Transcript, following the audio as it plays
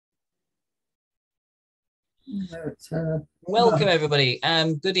No, it's, Welcome, everybody.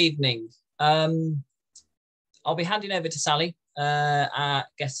 Good evening. I'll be handing over to Sally, our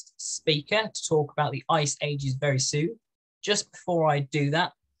guest speaker, to talk about the ice ages very soon. Just before I do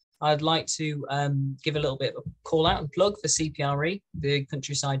that, I'd like to give a little bit of a call out and plug for CPRE, the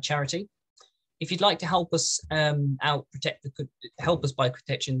Countryside charity. If you'd like to help us help us by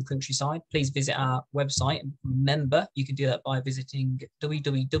protecting the countryside, please visit our website. And remember, you can do that by visiting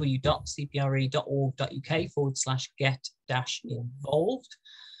www.cpre.org.uk/get-involved.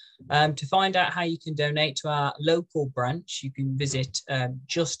 To find out how you can donate to our local branch, you can visit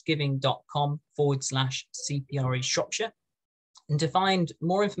justgiving.com/CPRE Shropshire. And to find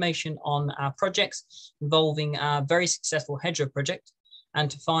more information on our projects involving our very successful hedgerow project, and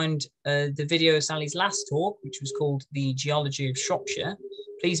to find the video of Sally's last talk, which was called The Geology of Shropshire,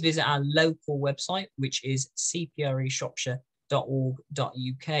 please visit our local website, which is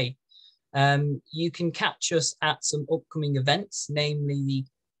cpreshropshire.org.uk. You can catch us at some upcoming events, namely the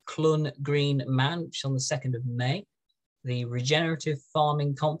Clun Green Man, which is on the 2nd of May, the Regenerative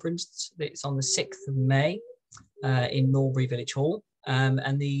Farming Conference, that's on the 6th of May in Norbury Village Hall,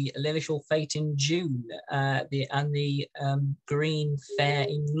 and the Lillishall Fete in June, and the Green Fair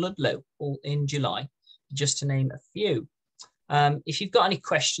in Ludlow all in July, just to name a few. If you've got any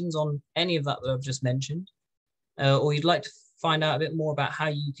questions on any of that I've just mentioned, or you'd like to find out a bit more about how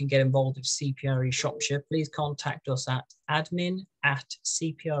you can get involved with CPRE Shropshire, please contact us at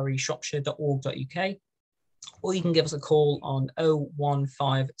admin@cpreshropshire.org.uk, or you can give us a call on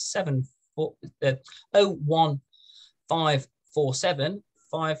 01547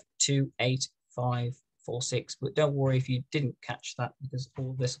 528 546. But don't worry if you didn't catch that, because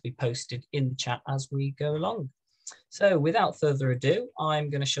all this will be posted in the chat as we go along. So without further ado, I'm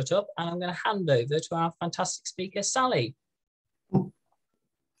going to shut up and I'm going to hand over to our fantastic speaker, Sally.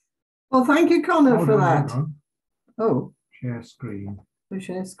 well, thank you, Connor, for that. Oh, Share screen. Oh,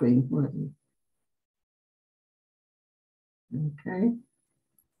 share screen. Okay.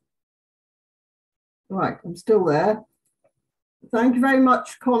 Right, I'm still there. Thank you very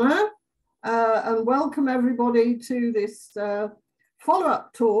much, Connor, and welcome everybody to this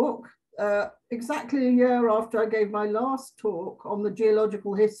follow-up talk, exactly a year after I gave my last talk on the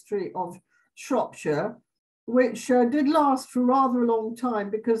geological history of Shropshire, which did last for rather a long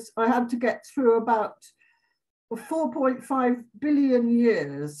time because I had to get through about 4.5 billion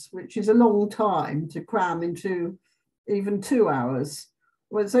years, which is a long time to cram into even 2 hours.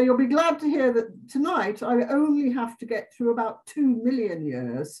 Well, so you'll be glad to hear that tonight I only have to get through about 2 million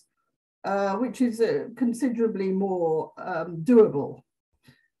years, which is considerably more doable.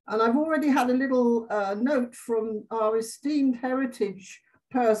 And I've already had a little note from our esteemed heritage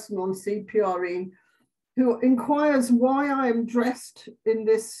person on CPRE, who inquires why I am dressed in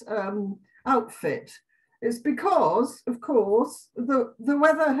this outfit. It's because, of course, the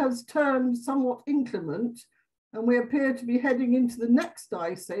weather has turned somewhat inclement, and we appear to be heading into the next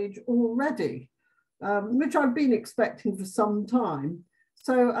ice age already, which I've been expecting for some time.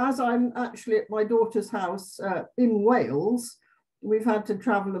 So as I'm actually at my daughter's house in Wales, we've had to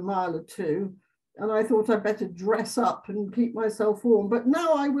travel a mile or two, and I thought I'd better dress up and keep myself warm. But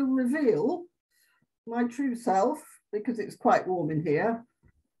now I will reveal my true self, because it's quite warm in here,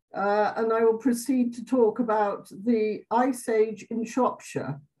 and I will proceed to talk about the Ice Age in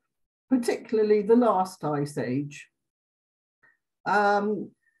Shropshire, particularly the last Ice Age.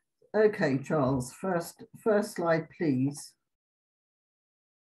 Okay, Charles, first slide, please.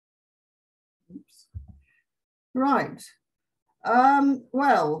 Oops. Right.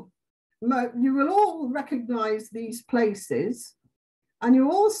 Well, you will all recognize these places, and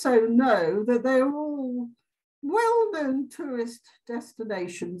you also know that they're all well-known tourist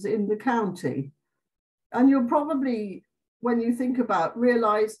destinations in the county. And you'll probably, when you think about,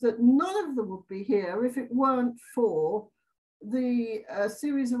 realize that none of them would be here if it weren't for the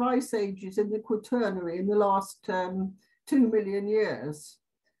series of ice ages in the Quaternary in the last 2 million years.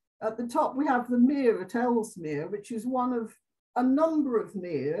 At the top, we have the mere at Ellesmere, which is one of a number of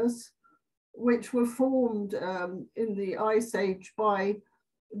meres which were formed in the Ice Age by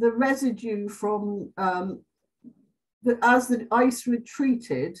the residue from, as the ice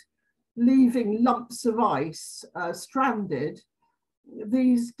retreated, leaving lumps of ice stranded.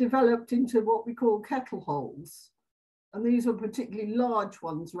 These developed into what we call kettle holes. And these were particularly large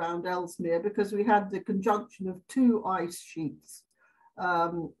ones around Ellesmere because we had the conjunction of 2 ice sheets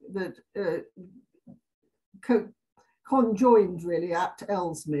that conjoined really at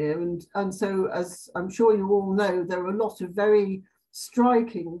Ellesmere. And so, as I'm sure you all know, there are a lot of very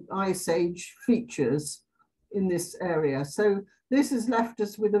striking Ice Age features in this area. So this has left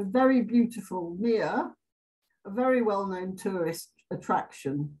us with a very beautiful mere a very well-known tourist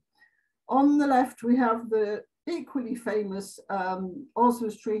attraction. On the left, we have the equally famous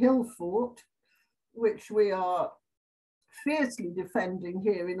Oswestry Hill Fort, which we are fiercely defending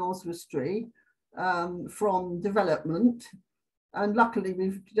here in Oswestry from development. And luckily,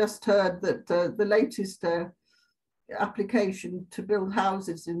 we've just heard that the latest application to build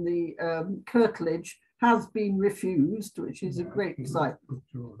houses in the curtilage has been refused, which is a great sight.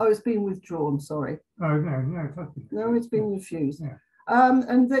 Oh, it's been withdrawn, sorry. Oh, no, it has been. No, it's been refused. Yeah.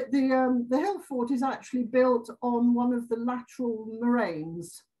 And the hill fort is actually built on one of the lateral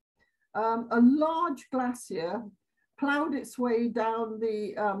moraines. A large glacier ploughed its way down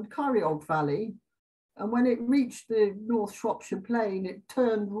the Ceiriog Valley, and when it reached the North Shropshire Plain, it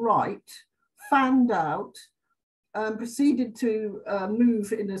turned right, fanned out, and proceeded to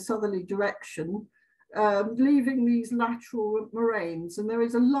move in a southerly direction, leaving these lateral moraines. And there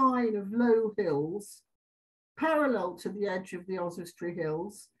is a line of low hills parallel to the edge of the Oswestry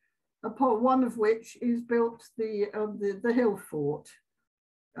Hills, upon one of which is built the hill fort.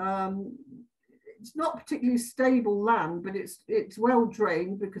 It's not particularly stable land, but it's well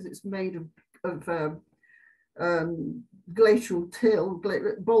drained because it's made of glacial till,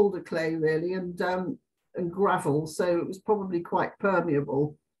 boulder clay really, and gravel, so it was probably quite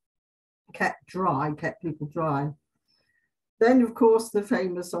permeable, kept people dry. Then, of course, the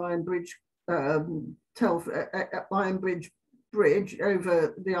famous Iron Bridge Bridge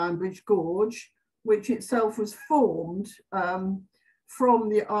over the Iron Bridge Gorge, which itself was formed from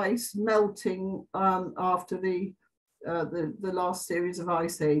the ice melting after the last series of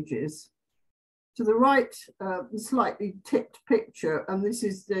ice ages. To the right, the slightly tipped picture, and this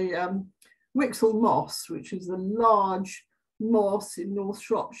is the Wixle Moss, which is the large moss in North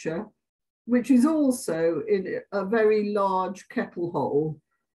Shropshire, which is also in a very large kettle hole,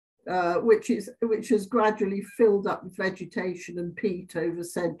 which has gradually filled up with vegetation and peat over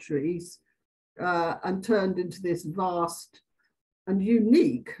centuries and turned into this vast and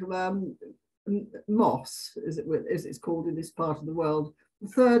unique moss, as it's called in this part of the world, the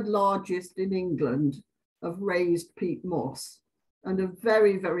third largest in England of raised peat moss, and a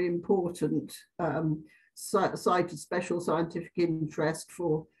very, very important site of special scientific interest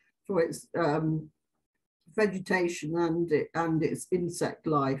for its vegetation and its insect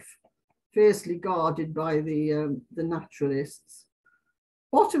life, fiercely guarded by the naturalists.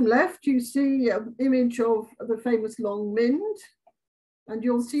 Bottom left, you see an image of the famous Long Mynd, and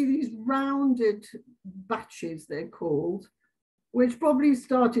you'll see these rounded batches, they're called, which probably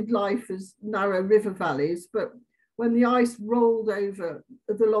started life as narrow river valleys, but when the ice rolled over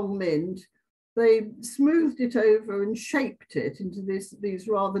the Long Mynd, they smoothed it over and shaped it into these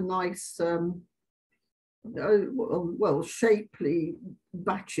rather nice, shapely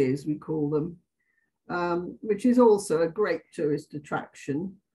batches, we call them, which is also a great tourist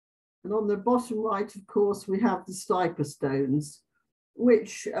attraction. And on the bottom right, of course, we have the Stiper Stones,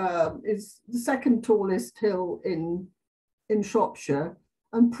 which is the second tallest hill in Shropshire,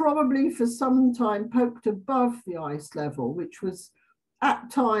 and probably for some time poked above the ice level, which was at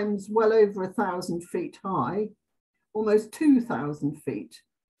times well over 1,000 feet high, almost 2,000 feet,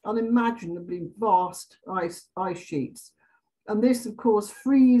 unimaginably vast ice sheets. And this, of course,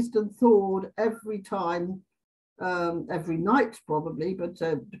 freezed and thawed every time, every night probably, but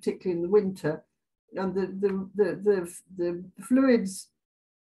particularly in the winter. And the fluids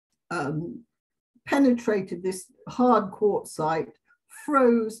penetrated this hard quartzite,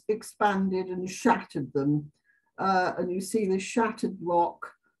 froze, expanded, and shattered them. And you see the shattered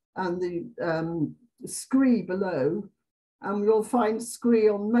rock and the scree below. And you'll find scree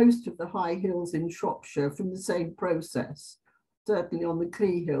on most of the high hills in Shropshire from the same process. Certainly on the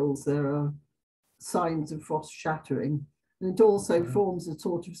Clee Hills, there are signs of frost shattering. And it also forms a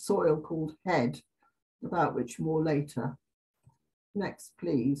sort of soil called head, about which more later. Next,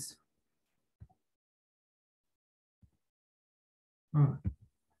 please. Oh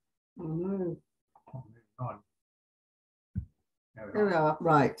no. There we are,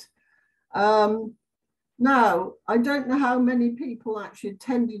 right. Now, I don't know how many people actually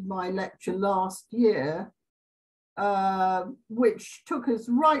attended my lecture last year, which took us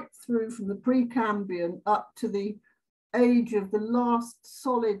right through from the Precambrian up to the age of the last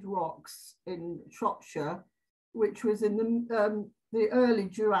solid rocks in Shropshire, which was in the early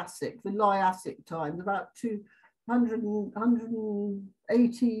Jurassic, the Liassic times, about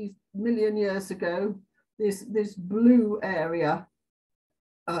 180 million years ago, this blue area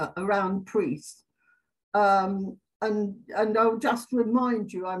around Priest. And I'll just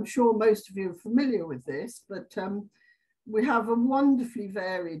remind you, I'm sure most of you are familiar with this, but we have a wonderfully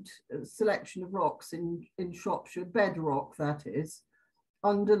varied selection of rocks in Shropshire, bedrock that is,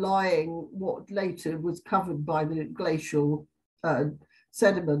 underlying what later was covered by the glacial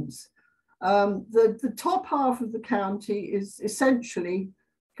sediments. The top half of the county is essentially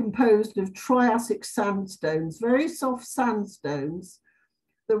composed of Triassic sandstones, very soft sandstones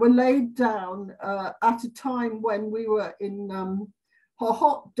that were laid down at a time when we were in a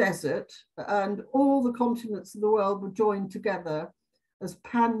hot desert and all the continents of the world were joined together as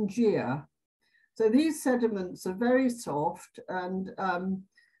Pangaea. So these sediments are very soft and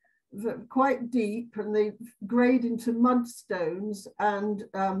quite deep, and they grade into mudstones and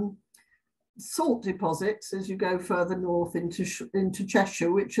salt deposits as you go further north into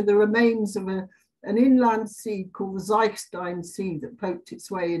Cheshire, which are the remains of an inland sea called the Zeichstein Sea that poked its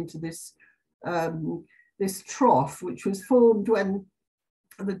way into this, this trough, which was formed when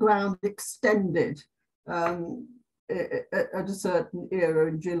the ground extended at a certain era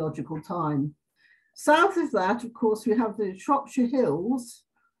in geological time. South of that, of course, we have the Shropshire Hills,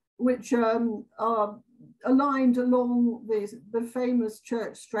 which are aligned along the famous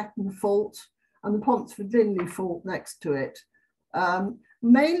Church Stretton Fault and the Ponsford-Linley Fault next to it,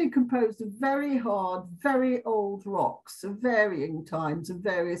 mainly composed of very hard, very old rocks of varying times and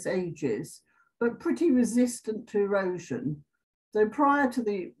various ages, but pretty resistant to erosion. So prior to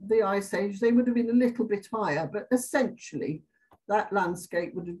the Ice Age, they would have been a little bit higher, but essentially that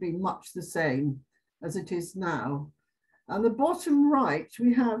landscape would have been much the same as it is now. And the bottom right,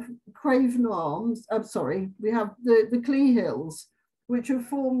 we have Craven Arms, we have the Clee Hills, which are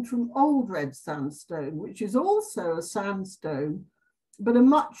formed from old red sandstone, which is also a sandstone, but a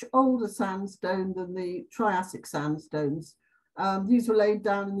much older sandstone than the Triassic sandstones. These were laid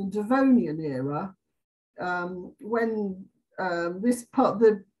down in the Devonian era, when this part,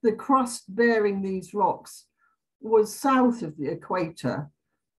 the crust bearing these rocks was south of the equator.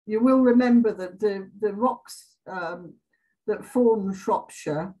 You will remember that the rocks that form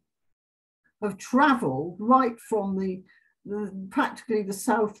Shropshire have travelled right from practically the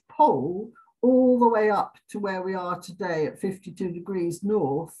South Pole all the way up to where we are today at 52 degrees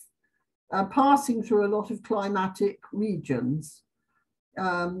north, passing through a lot of climatic regions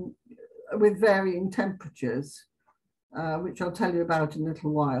with varying temperatures, which I'll tell you about in a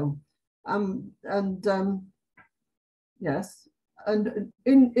little while. Yes, and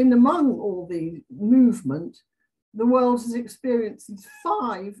in among all the movement, the world has experienced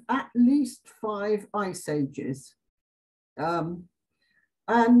at least five ice ages. And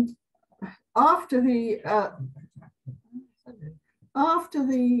after the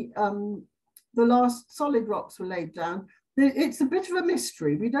last solid rocks were laid down, it's a bit of a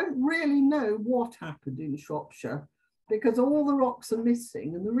mystery. We don't really know what happened in Shropshire because all the rocks are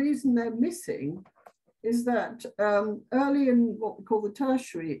missing. And the reason they're missing is that early in what we call the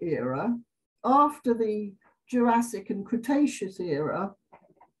Tertiary era, after the Jurassic and Cretaceous era,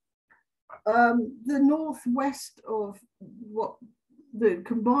 the northwest of what the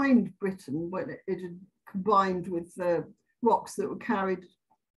combined Britain, when it had combined with the rocks that were carried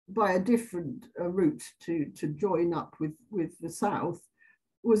by a different route to join up with the south,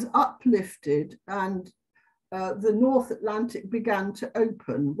 was uplifted, and the North Atlantic began to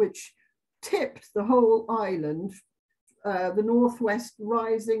open, which tipped the whole island, the northwest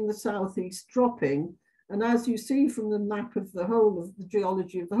rising, the southeast dropping. And as you see from the map of the whole of the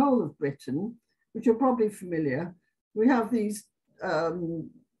geology of the whole of Britain, which are probably familiar, we have these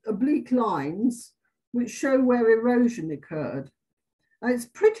oblique lines which show where erosion occurred. And it's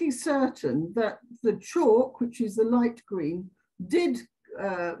pretty certain that the chalk, which is the light green,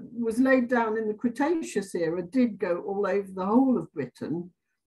 was laid down in the Cretaceous era, did go all over the whole of Britain,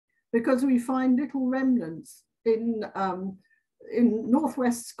 because we find little remnants in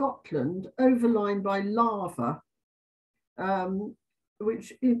northwest Scotland overlined by lava,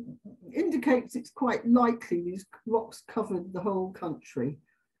 which indicates it's quite likely these rocks covered the whole country.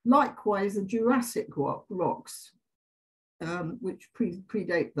 Likewise, the Jurassic rocks, which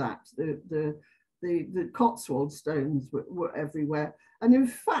predate that, the Cotswold stones were everywhere. And in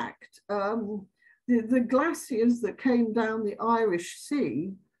fact, the glaciers that came down the Irish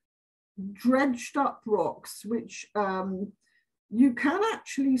Sea dredged up rocks, which you can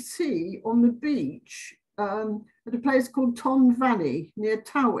actually see on the beach at a place called Tonvanny near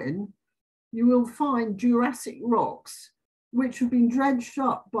Towyn. You will find Jurassic rocks which have been dredged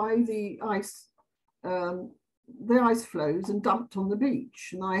up by the ice flows and dumped on the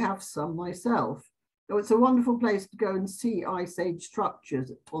beach, and I have some myself. So it's a wonderful place to go and see Ice Age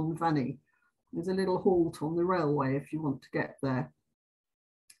structures at Tonvanny. There's a little halt on the railway if you want to get there.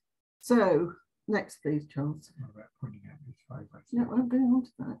 So Next, please, Charles. What about pointing out this five? No, I'm going on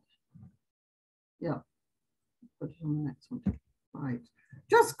to that. Yeah, put it on the next one. Right.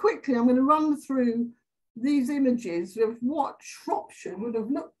 Just quickly, I'm going to run through these images of what Shropshire would have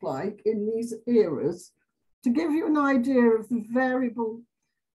looked like in these eras to give you an idea of the variable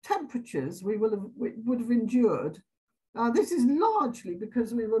temperatures we would have endured. This is largely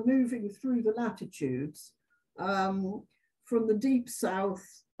because we were moving through the latitudes from the deep south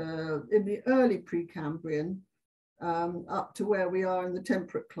in the early Precambrian up to where we are in the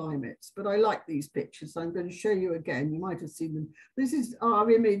temperate climates. But I like these pictures, so I'm going to show you again. You might have seen them. This is our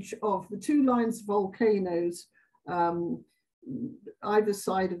image of the two lines of volcanoes either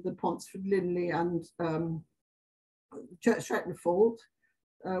side of the Ponsford Linley and Shropshire Fault.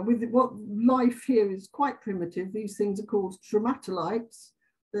 With what life here is quite primitive. These things are called stromatolites.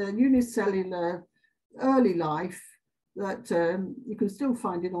 They're unicellular early life that you can still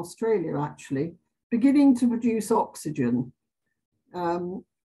find in Australia, actually, beginning to produce oxygen. And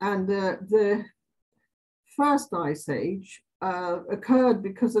the first ice age occurred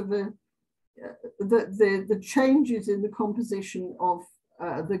because of the changes in the composition of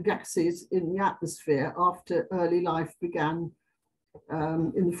the gases in the atmosphere after early life began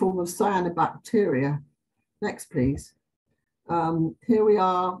in the form of cyanobacteria. Next, please. Here we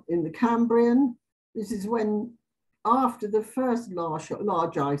are in the Cambrian. This is when, after the first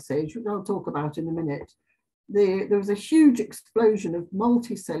large ice age, which I'll talk about in a minute, there was a huge explosion of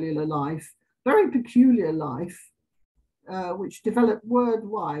multicellular life, very peculiar life, which developed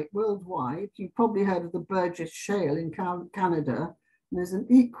worldwide. You've probably heard of the Burgess Shale in Canada. And there's an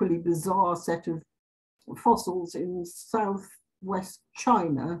equally bizarre set of fossils in southwest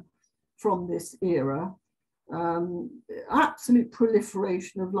China from this era. Absolute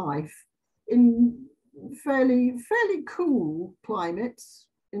proliferation of life in fairly cool climates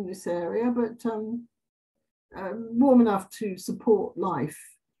in this area, but warm enough to support life.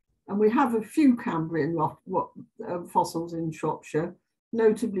 And we have a few Cambrian fossils in Shropshire,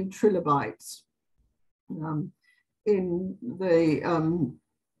 notably trilobites in the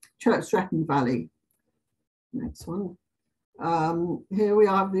Church-Stretton Valley. Next one. Here we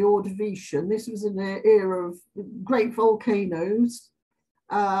have the Ordovician. This was in the era of great volcanoes.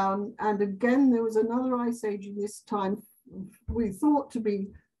 And again, there was another ice age in this time we thought to be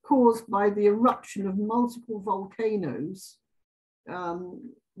caused by the eruption of multiple volcanoes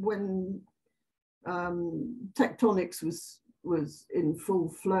when tectonics was in full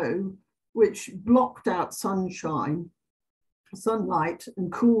flow, which blocked out sunlight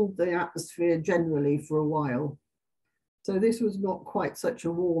and cooled the atmosphere generally for a while. So this was not quite such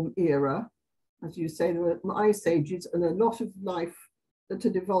a warm era. As you say, there were ice ages and a lot of life that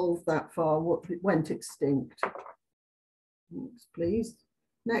had evolved that far went extinct. Next, please.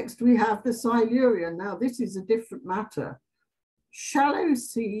 Next, we have the Silurian. Now, this is a different matter. Shallow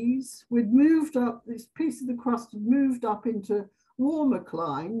seas, we'd moved up, this piece of the crust had moved up into warmer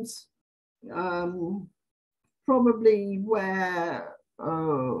climes, probably where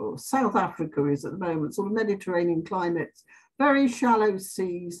South Africa is at the moment, sort of Mediterranean climates, very shallow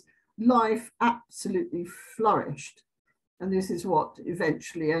seas, life absolutely flourished. And this is what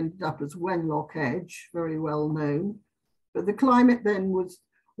eventually ended up as Wenlock Edge, very well known. But the climate then was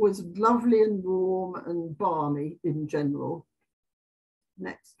lovely and warm and balmy in general.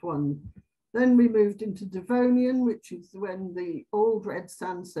 Next one. Then we moved into Devonian, which is when the old red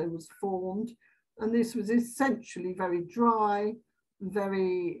sandstone was formed. And this was essentially very dry,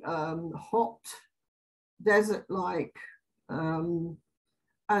 very hot, desert-like, and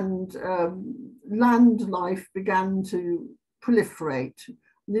land life began to proliferate.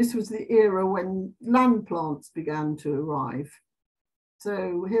 And this was the era when land plants began to arrive.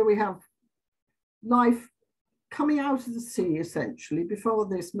 So here we have life coming out of the sea, essentially. Before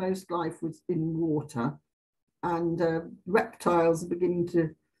this, most life was in water, and reptiles are beginning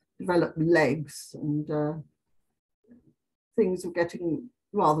to develop legs, and things were getting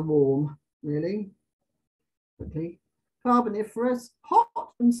rather warm, really. Okay. Carboniferous,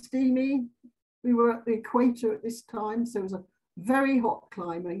 hot and steamy. We were at the equator at this time, so it was a very hot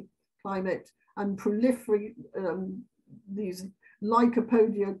climate and proliferate these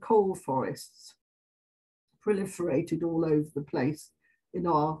Lycopodia coal forests proliferated all over the place in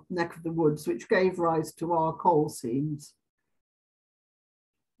our neck of the woods, which gave rise to our coal seams.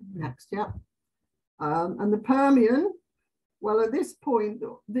 Next, yeah. And the Permian, well, at this point,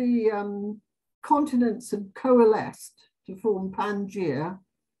 the continents had coalesced to form Pangaea,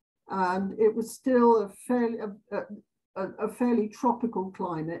 and it was still a fairly tropical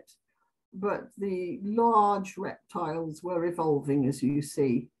climate, but the large reptiles were evolving, as you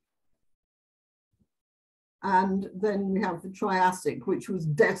see. And then we have the Triassic, which was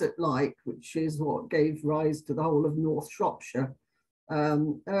desert-like, which is what gave rise to the whole of North Shropshire.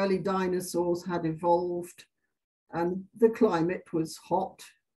 Early dinosaurs had evolved, and the climate was hot,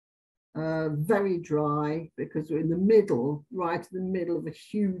 very dry, because we're in the middle, right in the middle of a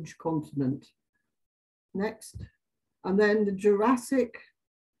huge continent. Next. And then the Jurassic,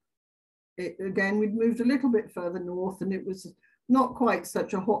 again, we'd moved a little bit further north, and it was not quite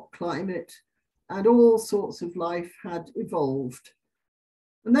such a hot climate, and all sorts of life had evolved.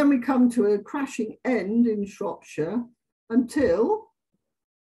 And then we come to a crashing end in Shropshire until,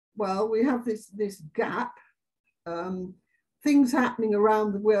 well, we have this gap, things happening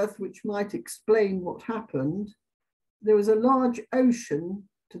around the earth which might explain what happened. There was a large ocean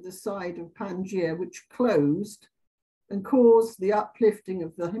to the side of Pangaea which closed and caused the uplifting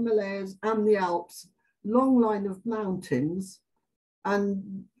of the Himalayas and the Alps, long line of mountains,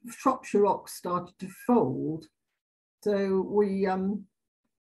 and Shropshire rocks started to fold. So we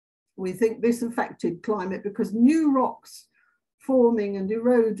think this affected climate because new rocks forming and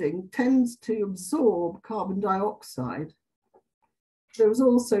eroding tends to absorb carbon dioxide. There was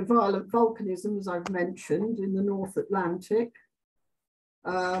also violent volcanism, as I've mentioned, in the North Atlantic.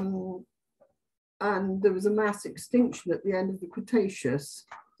 And there was a mass extinction at the end of the Cretaceous.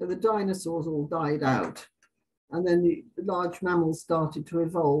 So the dinosaurs all died out. And then the large mammals started to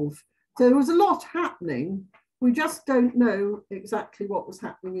evolve. So there was a lot happening. We just don't know exactly what was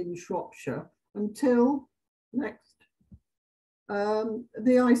happening in Shropshire until next.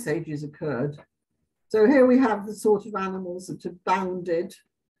 The ice ages occurred. So here we have the sort of animals that have bounded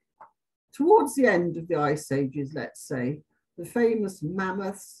towards the end of the ice ages, let's say. The famous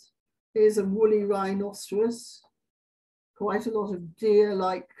mammoths. Here's a woolly rhinoceros, quite a lot of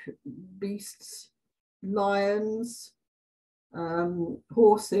deer-like beasts, lions,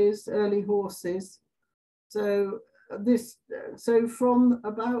 horses, early horses. So from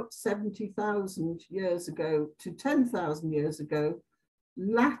about 70,000 years ago to 10,000 years ago,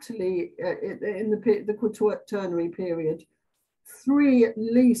 latterly in the Quaternary period, 3 at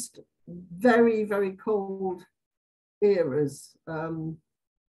least very, very cold eras.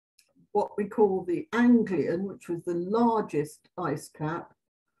 What we call the Anglian, which was the largest ice cap,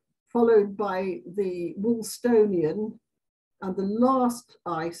 followed by the Woolstonian, and the last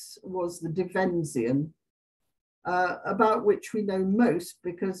ice was the Devensian, about which we know most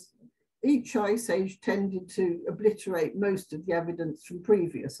because each ice age tended to obliterate most of the evidence from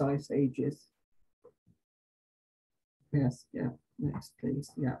previous ice ages. Yes, yeah, next please,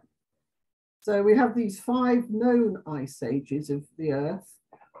 yeah. So we have these 5 known ice ages of the Earth.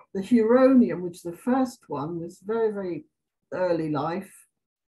 The Huronium, which is the first one, was very, very early life,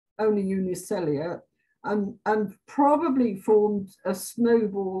 only unicellular, and probably formed a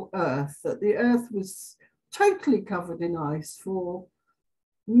snowball Earth, that the Earth was totally covered in ice for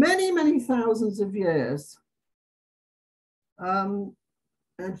many, many thousands of years.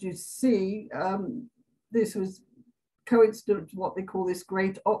 As you see, this was coincident to what they call this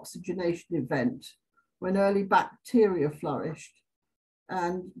great oxygenation event, when early bacteria flourished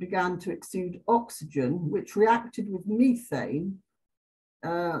and began to exude oxygen, which reacted with methane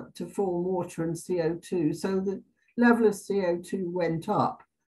to form water and CO2. So the level of CO2 went up,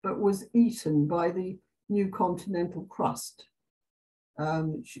 but was eaten by the new continental crust,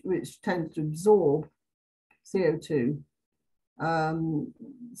 which tends to absorb CO2.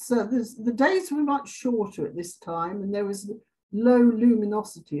 So the days were much shorter at this time, and there was low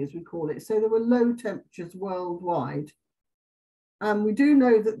luminosity, as we call it. So there were low temperatures worldwide. We do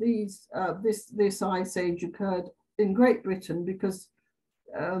know that this ice age occurred in Great Britain because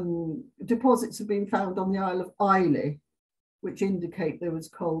deposits have been found on the Isle of Islay, which indicate there was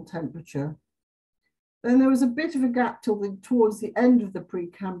cold temperature. Then there was a bit of a gap towards the end of the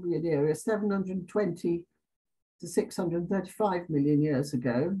Precambrian era, 720 to 635 million years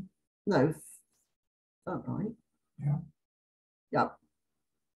ago. No, is that right? Yeah.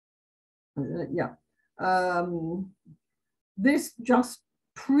 Yeah. This just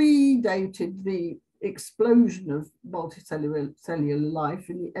predated the explosion of multicellular life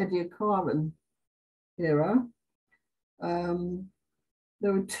in the Ediacaran era.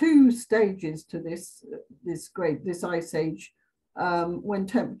 There were 2 stages to this ice age when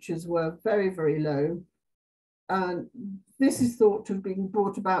temperatures were very, very low. And this is thought to have been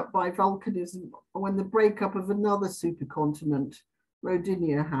brought about by volcanism when the breakup of another supercontinent,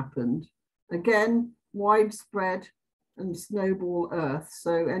 Rodinia, happened. Again, widespread and snowball Earth.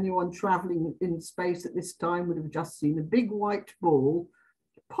 So anyone traveling in space at this time would have just seen a big white ball,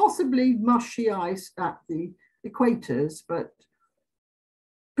 possibly mushy ice at the equators, but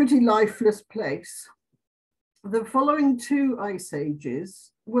pretty lifeless place. The following two ice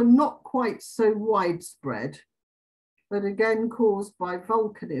ages were not quite so widespread, but again caused by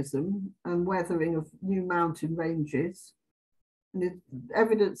volcanism and weathering of new mountain ranges. And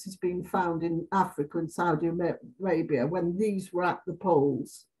evidence has been found in Africa and Saudi Arabia when these were at the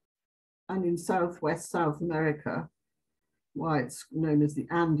poles, and in southwest South America, why it's known as the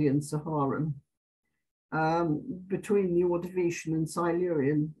Andean Saharan, between the Ordovician and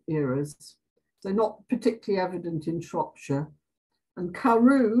Silurian eras. So not particularly evident in Shropshire. And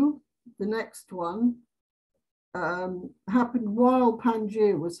Karoo, the next one, happened while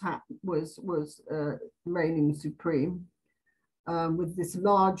Pangaea was reigning supreme, with this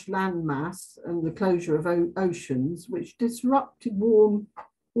large landmass and the closure of oceans, which disrupted warm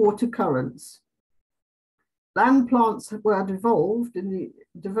water currents. Land plants were evolved in the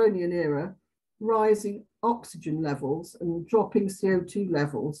Devonian era, rising oxygen levels and dropping CO2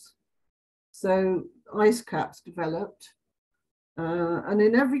 levels. So ice caps developed. And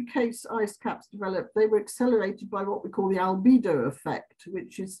in every case ice caps developed, they were accelerated by what we call the albedo effect,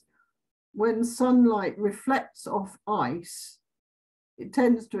 which is when sunlight reflects off ice, it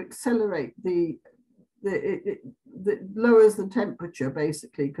tends to accelerate it lowers the temperature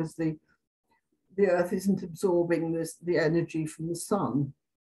basically, because the Earth isn't absorbing the energy from the sun,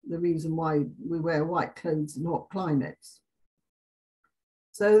 the reason why we wear white clothes in hot climates.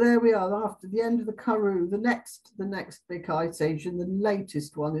 So there we are, after the end of the Karoo, the next big ice age, and the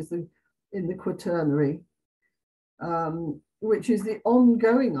latest one is in the Quaternary, which is the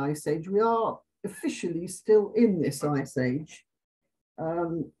ongoing ice age. We are officially still in this ice age,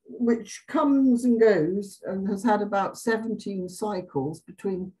 which comes and goes and has had about 17 cycles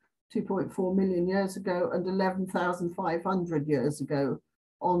between 2.4 million years ago and 11,500 years ago,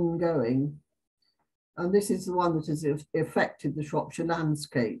 ongoing. And this is the one that has affected the Shropshire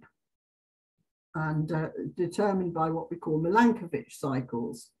landscape and determined by what we call Milankovitch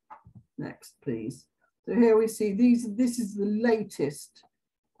cycles. Next, please. So here we see this is the latest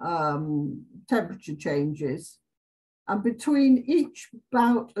temperature changes. And between each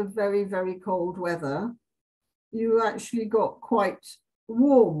bout of very, very cold weather, you actually got quite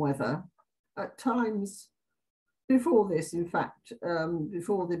warm weather at times. Before this, in fact,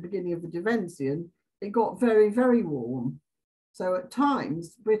 before the beginning of the Divensian, it got very, very warm. So at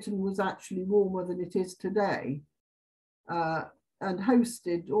times, Britain was actually warmer than it is today, and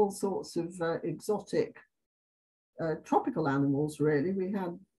hosted all sorts of exotic tropical animals, really. We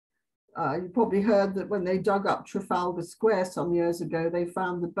had, you probably heard that when they dug up Trafalgar Square some years ago, they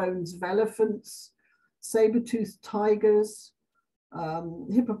found the bones of elephants, saber-toothed tigers,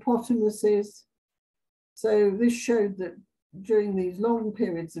 hippopotamuses. So this showed that during these long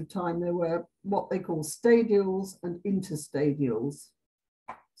periods of time, there were what they call stadials and interstadials.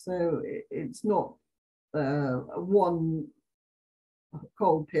 So it's not one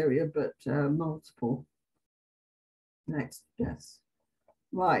cold period, but multiple. Next, yes.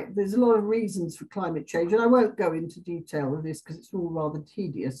 Right, there's a lot of reasons for climate change, and I won't go into detail of this because it's all rather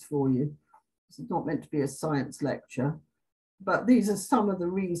tedious for you. It's not meant to be a science lecture, but these are some of the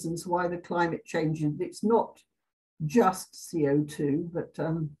reasons why the climate changes. It's not just CO2, but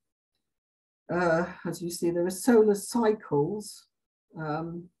as you see, there are solar cycles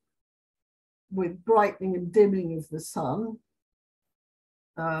with brightening and dimming of the sun.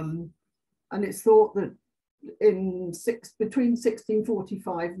 And it's thought that between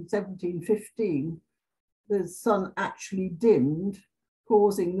 1645 and 1715, the sun actually dimmed,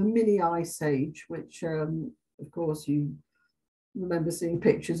 causing the mini ice age, which of course you remember seeing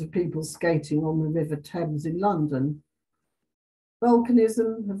pictures of people skating on the River Thames in London.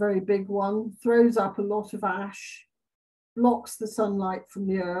 Volcanism, a very big one, throws up a lot of ash, blocks the sunlight from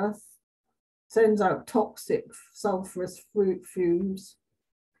the earth, sends out toxic sulfurous fumes,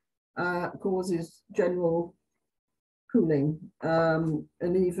 causes general cooling, and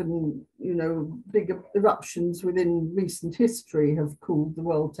even, you know, big eruptions within recent history have cooled the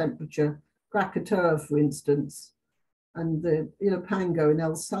world temperature. Krakatoa, for instance, and the Ilopango in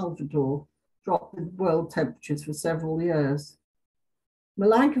El Salvador dropped the world temperatures for several years.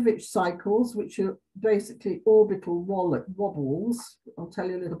 Milankovitch cycles, which are basically orbital wobbles. I'll tell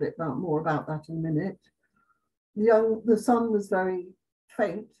you a little bit more about that in a minute. The sun was very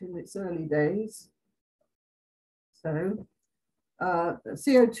faint in its early days. So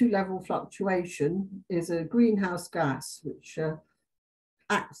CO2 level fluctuation is a greenhouse gas, which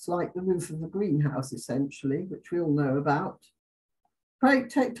acts like the roof of a greenhouse, essentially, which we all know about. Plate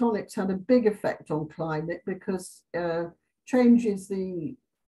tectonics had a big effect on climate because changes the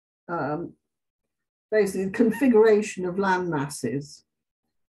basically the configuration of land masses.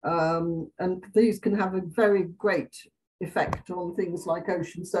 And these can have a very great effect on things like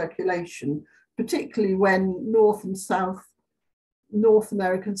ocean circulation, particularly when North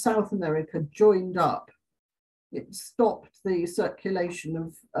America and South America joined up. It stopped the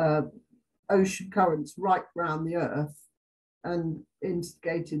circulation of ocean currents right round the Earth and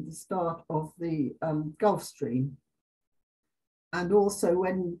instigated the start of the Gulf Stream. And also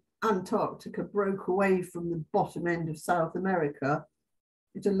when Antarctica broke away from the bottom end of South America,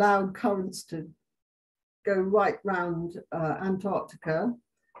 it allowed currents to go right round Antarctica,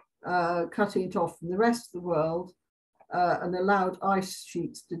 cutting it off from the rest of the world, and allowed ice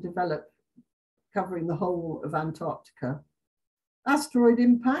sheets to develop, covering the whole of Antarctica. Asteroid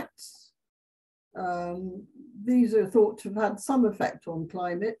impacts. These are thought to have had some effect on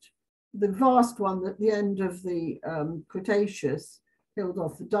climate. The vast one at the end of the Cretaceous, killed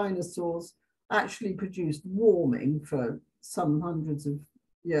off the dinosaurs, actually produced warming for some hundreds of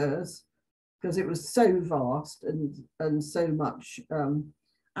years because it was so vast and so much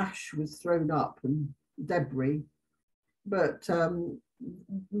ash was thrown up and debris. But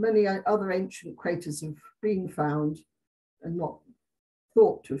many other ancient craters have been found and not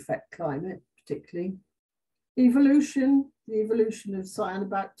thought to affect climate particularly. Evolution, the evolution of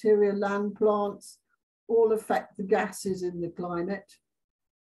cyanobacteria, land plants, all affect the gases in the climate.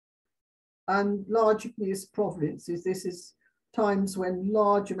 And large igneous provinces, this is times when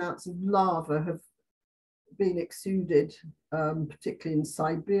large amounts of lava have been exuded, particularly in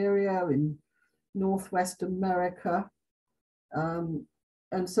Siberia, in Northwest America. And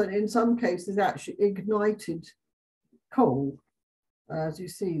so in some cases actually ignited coal. As you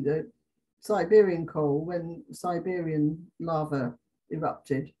see, the Siberian coal, when Siberian lava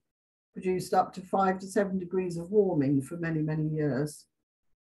erupted, produced up to 5 to 7 degrees of warming for many, many years.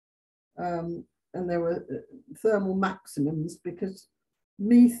 And there were thermal maximums because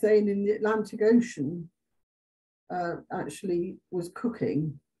methane in the Atlantic Ocean actually was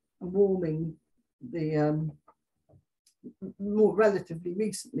cooking and warming the, more relatively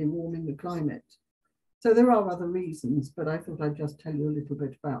recently warming the climate. So there are other reasons, but I thought I'd just tell you a little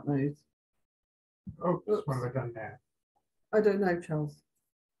bit about those. Oh, what have I done now? I don't know, Charles.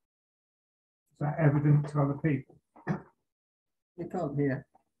 Is that evident to other people? You can't hear.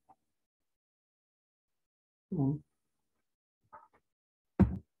 Come on.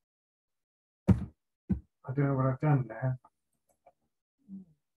 I don't know what I've done now.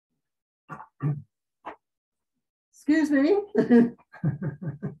 Excuse me.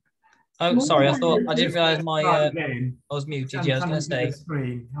 Oh, sorry, I didn't realise my I was muted. Yeah, I was going to say.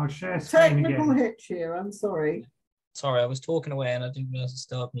 Screen. I'll share screen Technical again. hitch here. I'm sorry. Sorry, I was talking away and I didn't realise I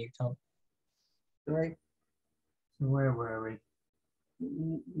still have mute on. Sorry. So where were we?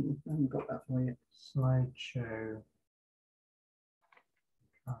 I haven't got that for you. Slideshow.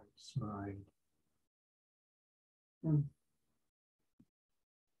 Slide.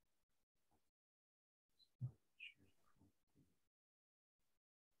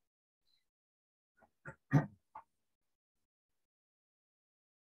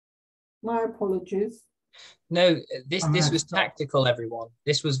 My apologies. No, this was tactical, everyone.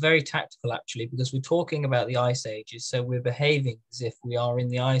 This was very tactical, actually, because we're talking about the ice ages. So we're behaving as if we are in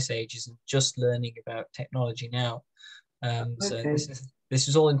the ice ages and just learning about technology now. So Okay. this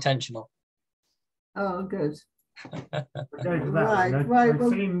is all intentional. Oh, good. Right. I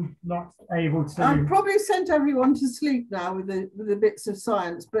seem not able to. I've probably sent everyone to sleep now with the bits of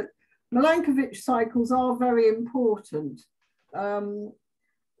science, but Milankovitch cycles are very important.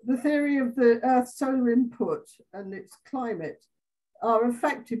 The theory of the Earth's solar input and its climate are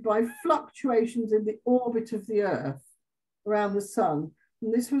affected by fluctuations in the orbit of the Earth around the sun.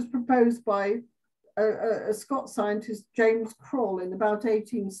 And this was proposed by a Scots scientist, James Kroll, in about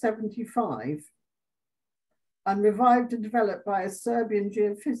 1875, and revived and developed by a Serbian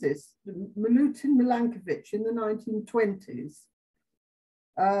geophysicist, Milutin Milankovitch, in the 1920s.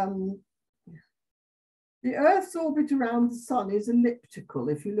 The Earth's orbit around the sun is elliptical,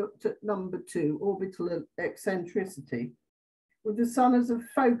 if you looked at number 2, orbital eccentricity, with the sun as a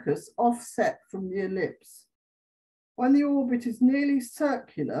focus offset from the ellipse. When the orbit is nearly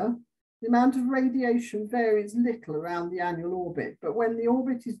circular, the amount of radiation varies little around the annual orbit, but when the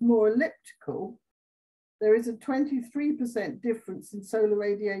orbit is more elliptical, there is a 23% difference in solar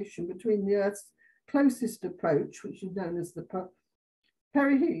radiation between the Earth's closest approach, which is known as the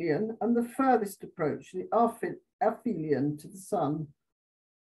perihelion, and the furthest approach, the aphelion to the sun.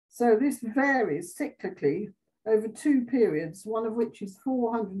 So this varies cyclically over 2 periods, one of which is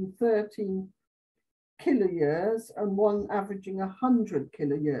 413 kiloyears and one averaging 100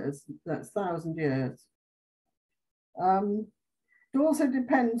 kiloyears, that's 1,000 years. It also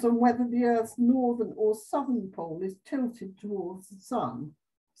depends on whether the Earth's northern or southern pole is tilted towards the sun.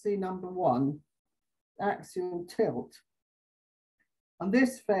 See number 1, axial tilt. And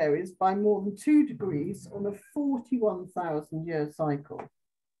this varies by more than 2 degrees on a 41,000-year cycle.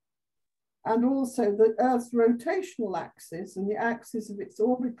 And also the Earth's rotational axis and the axis of its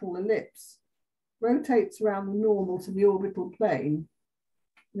orbital ellipse rotates around the normal to the orbital plane.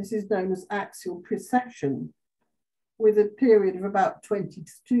 This is known as axial precession, with a period of about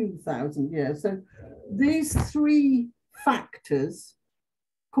 22,000 years. So these 3 factors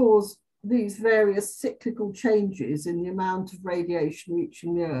cause these various cyclical changes in the amount of radiation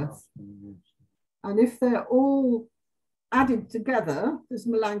reaching the Earth. And if they're all added together, as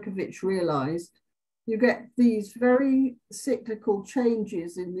Milankovitch realized, you get these very cyclical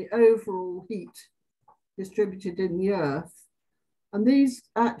changes in the overall heat distributed in the Earth. And these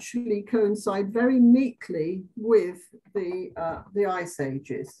actually coincide very neatly with the ice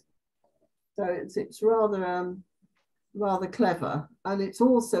ages. So it's rather clever. And it's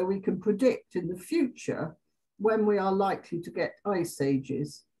also, we can predict in the future when we are likely to get ice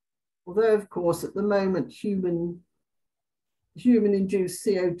ages. Although, of course, at the moment, human-induced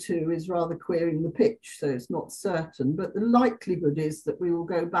CO2 is rather queering the pitch, so it's not certain. But the likelihood is that we will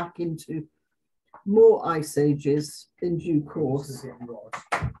go back into more ice ages in due course.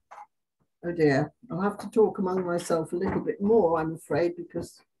 Oh dear, I'll have to talk among myself a little bit more, I'm afraid,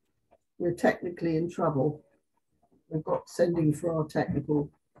 because we're technically in trouble. We've got sending for our technical.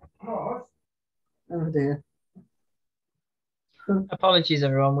 Oh dear. Apologies,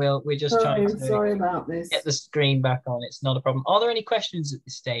 everyone. We're just trying to sorry about this. Get the screen back on. It's not a problem. Are there any questions at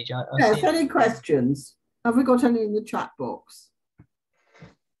this stage? Yes, any questions? Have we got any in the chat box?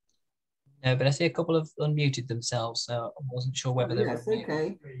 No, but I see a couple have unmuted themselves, so I wasn't sure whether they were. Yes,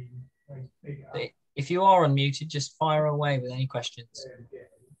 okay. If you are unmuted, just fire away with any questions.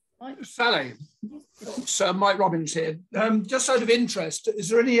 Sally, it's Mike Robbins here. Just out of interest, is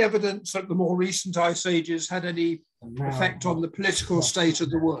there any evidence that the more recent ice ages had any effect on the political state of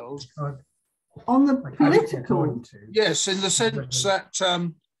the world? On the political? Yes, in the sense that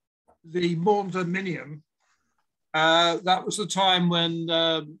the Maunder Minium, that was the time when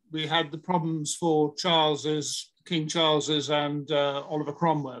we had the problems for King Charles's and Oliver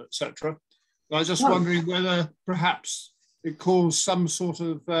Cromwell, etc. I was just wondering whether perhaps it caused some sort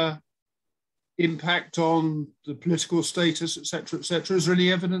of impact on the political status, etc., etc. Is there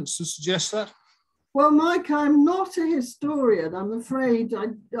any evidence to suggest that? Well, Mike, I'm not a historian. I'm afraid I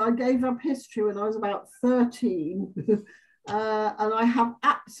gave up history when I was about 13, and I have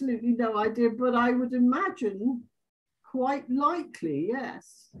absolutely no idea, but I would imagine quite likely,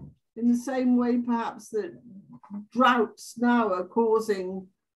 yes. In the same way, perhaps, that droughts now are causing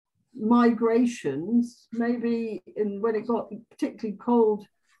migrations, maybe when it got particularly cold,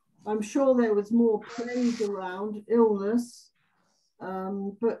 I'm sure there was more plague around, illness.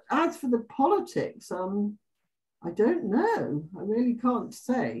 But as for the politics, I don't know. I really can't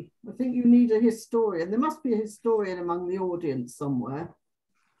say. I think you need a historian. There must be a historian among the audience somewhere.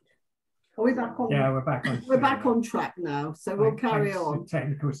 Are we back on? Yeah, we're back on. We're back on track now, so we'll carry on.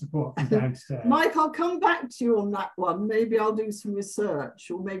 Technical support from downstairs. Mike, I'll come back to you on that one. Maybe I'll do some research,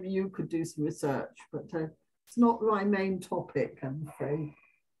 or maybe you could do some research, but it's not my main topic, I'm afraid.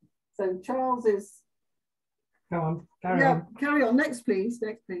 So Charles is. Go on, carry on. Carry on. Next, please.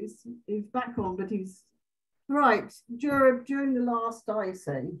 Next, please. He's back on, but he's right during the last ice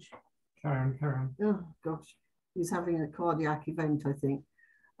age. Carry on. Oh gosh, he's having a cardiac event, I think.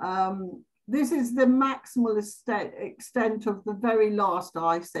 This is the maximal extent of the very last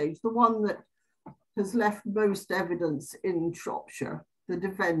ice age, the one that has left most evidence in Shropshire, the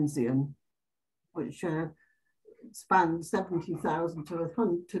Devensian, which spanned 70,000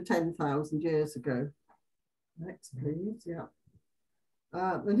 to 10,000 years ago. Next, please. Yeah.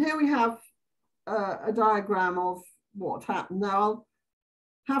 And here we have a diagram of what happened. Now, I'll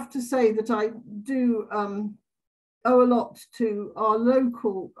have to say that I do owe a lot to our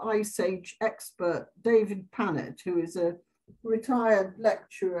local Ice Age expert, David Pannett, who is a retired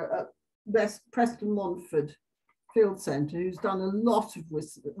lecturer at West Preston Montford Field Centre, who's done a lot of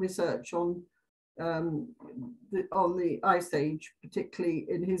research on the Ice Age, particularly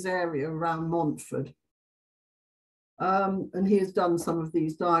in his area around Montford. And he has done some of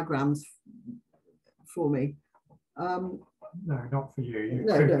these diagrams for me. No, not for you.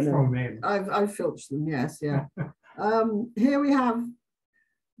 No. From him. I've filched them. Yes, yeah. Here we have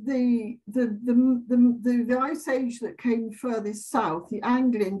the ice age that came furthest south, the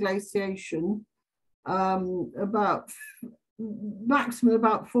Anglian glaciation, maximum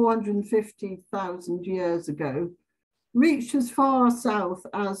about 450,000 years ago, reached as far south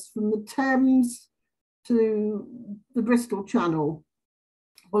as from the Thames to the Bristol Channel,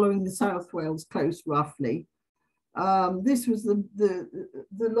 following the South Wales coast roughly. This was the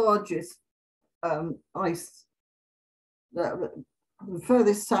largest ice, the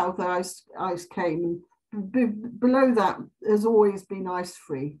furthest south ice came. Below that has always been ice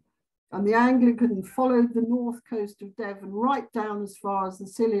free. And the Anglican followed the north coast of Devon right down as far as the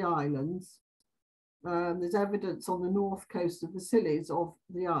Scilly Islands. There's evidence on the north coast of the Scillies of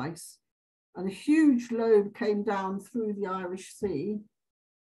the ice. And a huge lobe came down through the Irish Sea.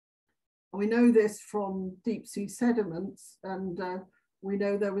 And we know this from deep sea sediments, and we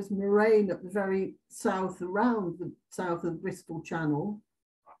know there was moraine at the very south, around the south of the Bristol Channel,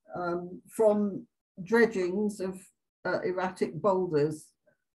 from dredgings of erratic boulders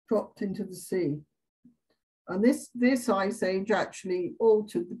dropped into the sea. And this ice age actually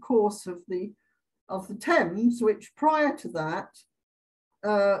altered the course of the Thames, which prior to that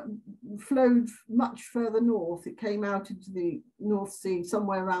flowed much further north. It came out into the North Sea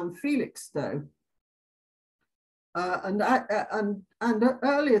somewhere around Felixstowe. And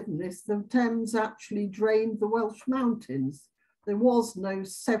earlier than this, the Thames actually drained the Welsh mountains. There was no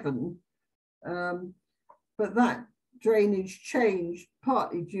Severn, but that drainage changed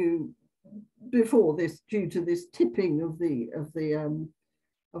partly due to this tipping of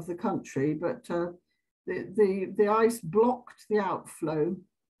the country, but the ice blocked the outflow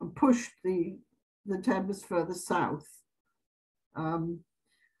and pushed the Thames further south.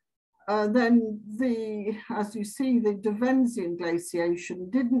 Then as you see, the Devensian glaciation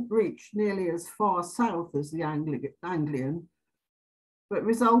didn't reach nearly as far south as the Anglian, but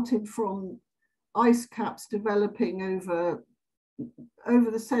resulted from ice caps developing over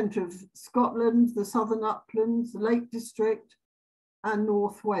the centre of Scotland, the southern uplands, the Lake District, and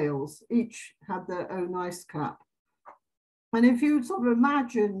North Wales. Each had their own ice cap. And if you sort of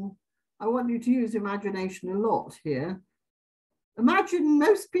imagine, I want you to use imagination a lot here. Imagine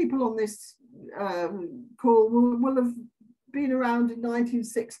most people on this call will have been around in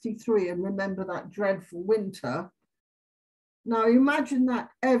 1963 and remember that dreadful winter. Now imagine that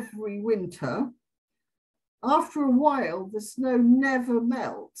every winter. After a while, the snow never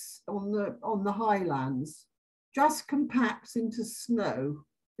melts on the highlands, just compacts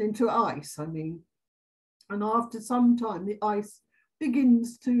into ice, I mean. And after some time, the ice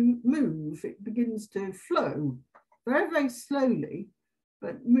begins to move, it begins to flow very, very slowly,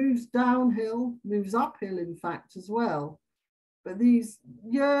 but moves downhill, moves uphill, in fact, as well. But these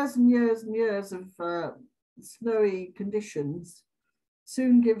years and years and years of snowy conditions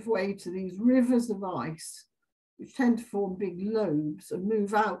soon give way to these rivers of ice, which tend to form big lobes and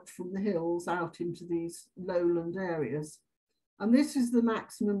move out from the hills out into these lowland areas. And this is the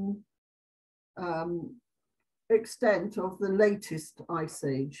maximum extent of the latest ice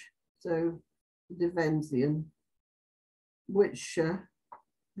age, so the Devensian, which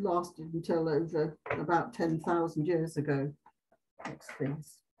lasted until over about 10,000 years ago. Next,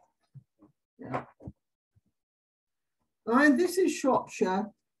 please. Yeah. And this is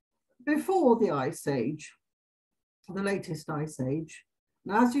Shropshire before the Ice Age, the latest Ice Age.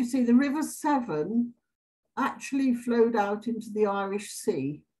 Now, as you see, the River Severn actually flowed out into the Irish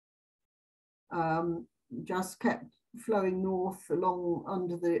Sea, just kept flowing north along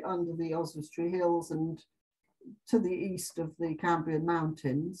under the Oswestry Hills and to the east of the Cambrian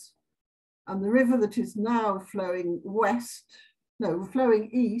Mountains. And the river that is now flowing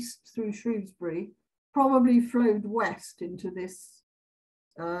east through Shrewsbury probably flowed west into this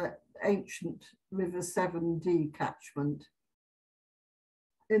ancient River Severn Dee catchment.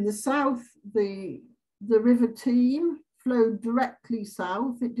 In the south, the River Teme flowed directly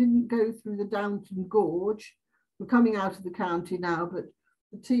south. It didn't go through the Downton Gorge. We're coming out of the county now, but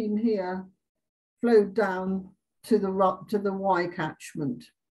the Teme here flowed down to the Wye catchment,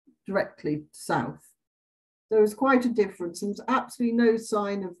 directly south. There was quite a difference. There was absolutely no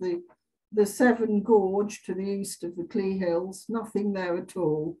sign of the Severn Gorge to the east of the Clee Hills, nothing there at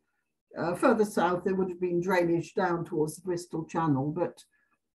all. Further south, there would have been drainage down towards the Bristol Channel, but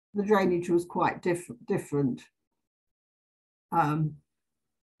the drainage was quite different.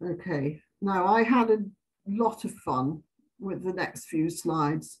 Okay, now I had a lot of fun with the next few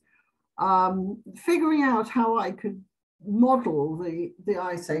slides, figuring out how I could model the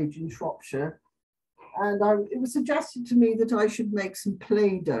Ice Age in Shropshire. And it was suggested to me that I should make some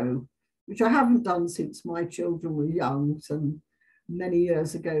Play-Doh, which I haven't done since my children were young, some many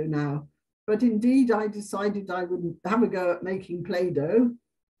years ago now. But indeed, I decided I would have a go at making Play-Doh,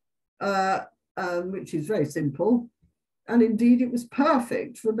 which is very simple. And indeed, it was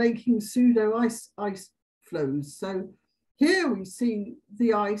perfect for making pseudo ice flows. So Here we see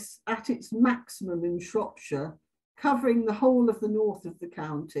the ice at its maximum in Shropshire, covering the whole of the north of the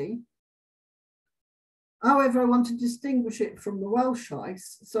county. However, I want to distinguish it from the Welsh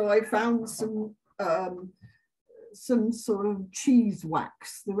ice, so I found some sort of cheese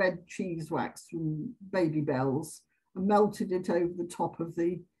wax, the red cheese wax from Baby Bells, and melted it over the top of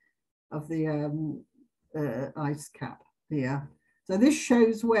the ice cap here. So this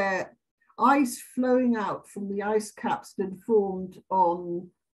shows where ice flowing out from the ice caps that had formed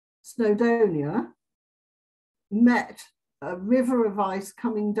on Snowdonia met a river of ice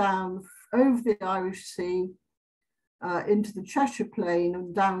coming down over the Irish Sea into the Cheshire Plain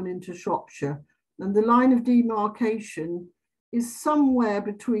and down into Shropshire. And the line of demarcation is somewhere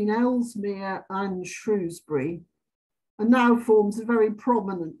between Ellesmere and Shrewsbury, and now forms a very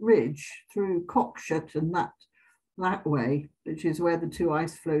prominent ridge through Cockshut and that way, which is where the two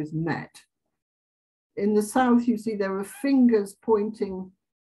ice flows met. In the south, you see there are fingers pointing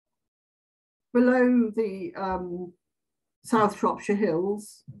below the South Shropshire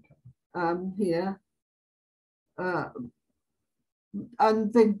Hills here.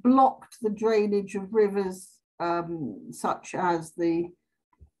 And they blocked the drainage of rivers such as the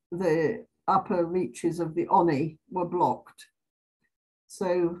upper reaches of the Onny were blocked.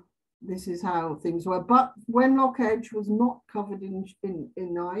 So this is how things were. But Wenlock Edge was not covered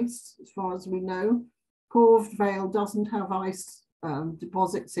in ice, as far as we know. Corved Vale doesn't have ice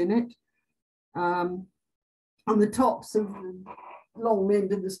deposits in it. And the tops of the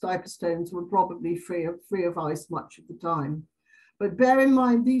Longmynd and the Stiper Stones were probably free of ice much of the time. But bear in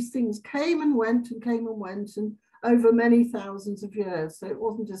mind, these things came and went and came and went and over many thousands of years. So it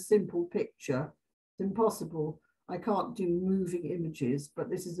wasn't a simple picture. It's impossible. I can't do moving images,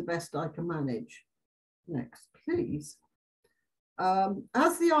 but this is the best I can manage. Next, please.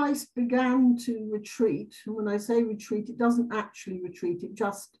 As the ice began to retreat, and when I say retreat, it doesn't actually retreat, it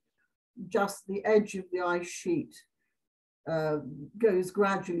just the edge of the ice sheet goes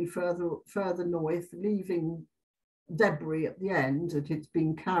gradually further north, leaving debris at the end that it's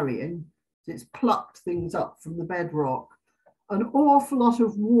been carrying. It's plucked things up from the bedrock. An awful lot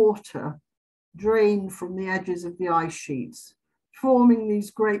of water drained from the edges of the ice sheets, forming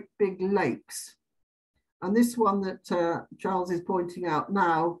these great big lakes. And this one that Charles is pointing out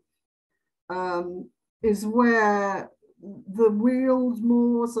now is where the Weald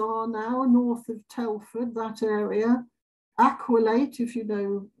Moors are now, north of Telford, that area. Aqualate, if you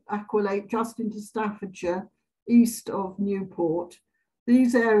know Aqualate, just into Staffordshire, east of Newport.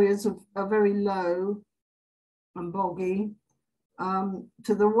 These areas are very low and boggy. To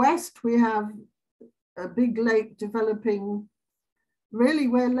the west, we have a big lake developing, really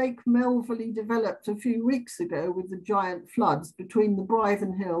where Lake Melville developed a few weeks ago with the giant floods between the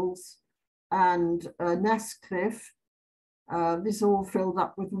Brython Hills and Nestcliff. This all filled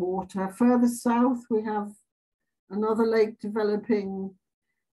up with water. Further south, we have another lake developing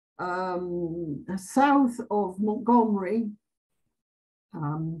south of Montgomery,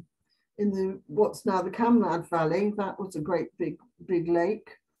 in what's now the Camlad Valley. That was a great big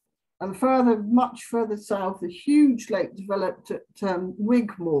lake. And much further south, a huge lake developed at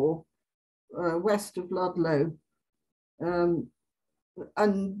Wigmore, west of Ludlow. And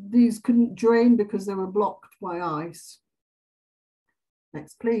these couldn't drain because they were blocked by ice.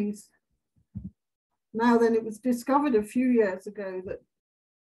 Next, please. Now then, it was discovered a few years ago that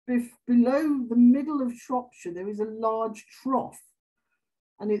below the middle of Shropshire, there is a large trough.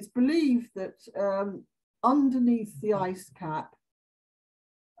 And it's believed that underneath the ice cap,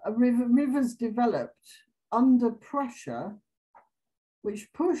 rivers developed under pressure,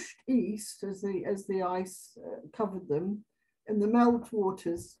 which pushed east as the ice covered them, and the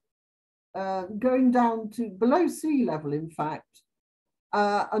meltwaters going down to below sea level, in fact.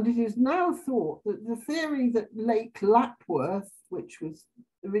 And it is now thought that the theory that Lake Lapworth, which was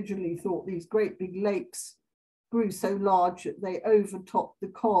originally thought these great big lakes grew so large that they overtopped the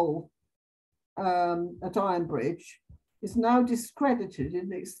Col at Ironbridge, is now discredited,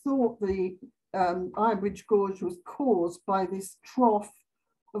 and it's thought the Ironbridge Gorge was caused by this trough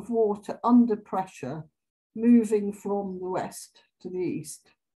of water under pressure moving from the west to the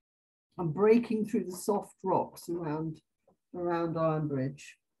east and breaking through the soft rocks around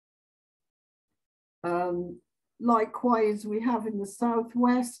Ironbridge. Likewise, we have in the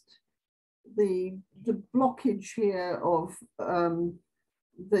southwest the blockage here of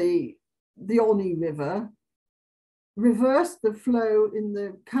the Onny River, reversed the flow in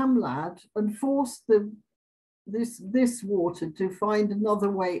the Camlad and forced this water to find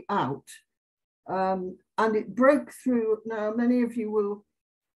another way out. And it broke through. Now, many of you will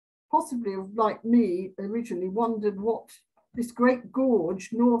possibly like me, originally wondered what this great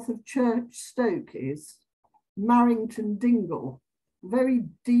gorge north of Churchstoke is, Marrington Dingle, very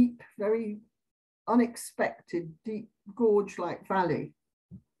deep, very unexpected, deep gorge-like valley,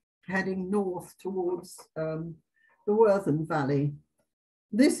 heading north towards the Wortham Valley.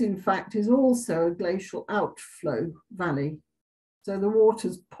 This, in fact, is also a glacial outflow valley. So the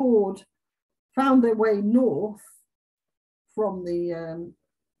waters found their way north from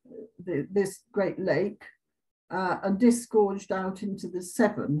this great lake and disgorged out into the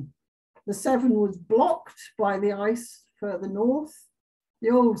Severn. The Severn was blocked by the ice further north, the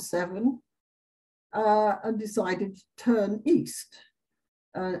old Severn, and decided to turn east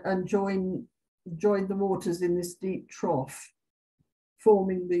and join the waters in this deep trough,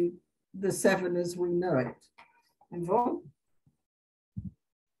 forming the Severn as we know it. Yvonne?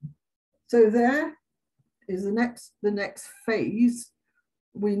 So there is the next phase.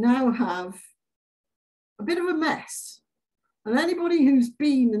 We now have a bit of a mess. And anybody who's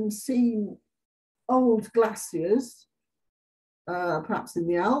been and seen old glaciers, perhaps in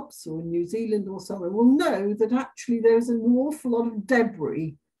the Alps or in New Zealand or somewhere, will know that actually there's an awful lot of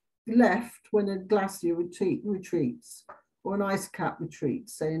debris left when a glacier retreats or an ice cap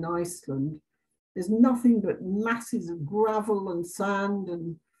retreats, say in Iceland. There's nothing but masses of gravel and sand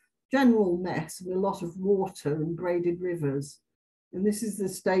and general mess and a lot of water and braided rivers. And this is the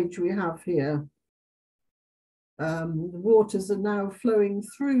stage we have here. The waters are now flowing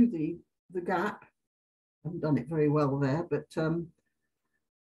through the gap. I haven't done it very well there, but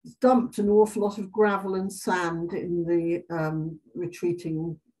it's dumped an awful lot of gravel and sand in the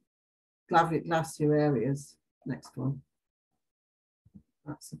retreating glacier areas. Next one.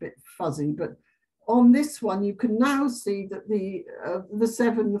 That's a bit fuzzy, but on this one, you can now see that the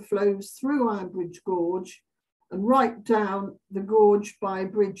Severn flows through Ironbridge Gorge and right down the gorge by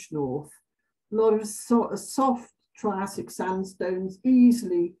Bridgenorth. A lot of soft Triassic sandstones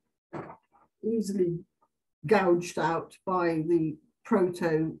easily gouged out by the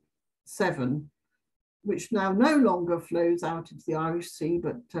Proto-Severn, which now no longer flows out into the Irish Sea,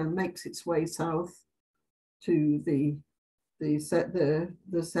 but makes its way south to the Severn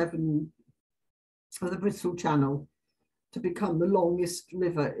of the Bristol Channel to become the longest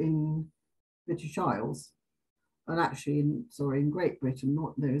river in British Isles. And actually, in Great Britain,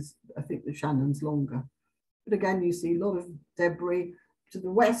 I think the Shannon's longer. But again, you see a lot of debris. To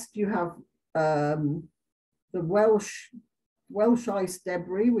the west, you have the Welsh ice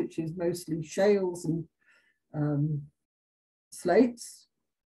debris, which is mostly shales and slates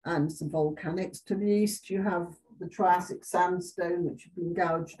and some volcanics. To the east, you have the Triassic sandstone, which have been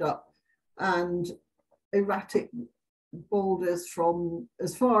gouged up, and erratic boulders from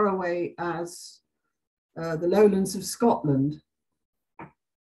as far away as the lowlands of Scotland.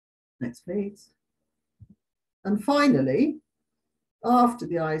 Next, please. And finally, after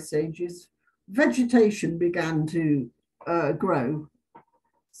the ice ages, vegetation began to grow.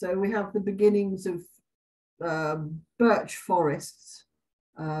 So we have the beginnings of birch forests.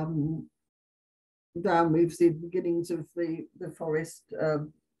 Down we've seen the beginnings of the forest of,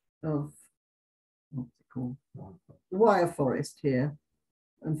 what's it called? The wire forest here,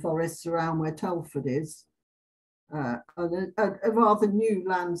 and forests around where Telford is, and a rather new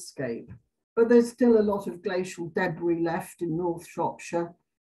landscape. But there's still a lot of glacial debris left in North Shropshire,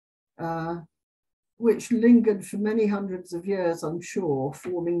 which lingered for many hundreds of years, I'm sure,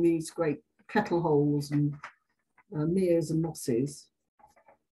 forming these great kettle holes and meres and mosses.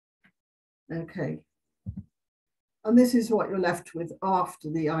 Okay. And this is what you're left with after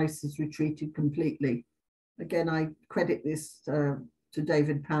the ice has retreated completely. Again, I credit this to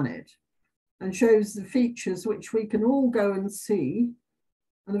David Pannett, and shows the features which we can all go and see,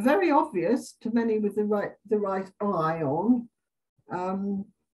 and are very obvious to many with the right eye on.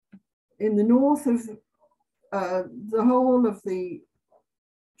 In the north of the whole of the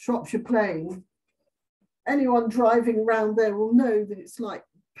Shropshire Plain, anyone driving around there will know that it's like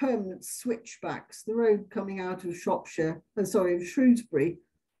permanent switchbacks. The road coming out of Shrewsbury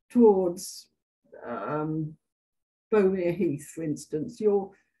towards Bowmere Heath, for instance,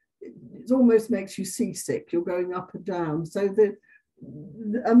 it almost makes you seasick. You're going up and down. So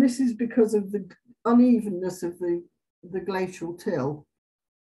and this is because of the unevenness of the glacial till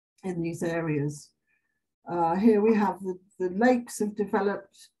in these areas. Here we have the lakes have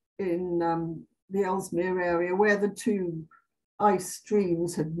developed in the Ellesmere area, where the two ice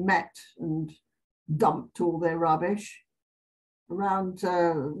streams had met and dumped all their rubbish. Around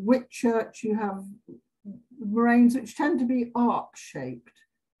Whitchurch, you have moraines which tend to be arc-shaped.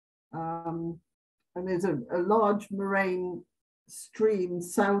 And there's a large moraine stream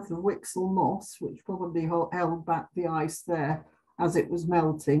south of Wixle Moss, which probably held back the ice there as it was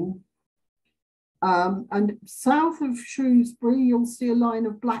melting. And south of Shrewsbury, you'll see a line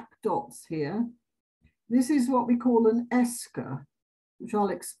of black dots here. This is what we call an esker, which I'll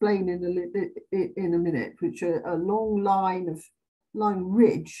explain in a minute, which are a long line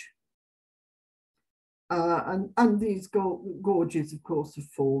ridge. And these gorges, of course, have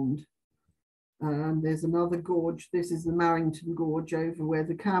formed. And there's another gorge. This is the Marrington Gorge over where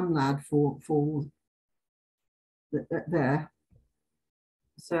the Camlad falls there.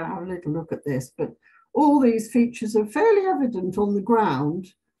 So have a little look at this. But all these features are fairly evident on the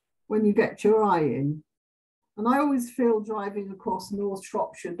ground when you get your eye in. And I always feel driving across North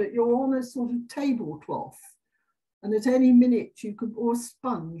Shropshire that you're on a sort of tablecloth. And at any minute you could, or a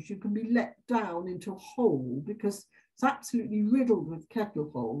sponge, you can be let down into a hole because it's absolutely riddled with kettle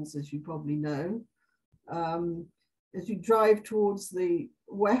holes, as you probably know. As you drive towards the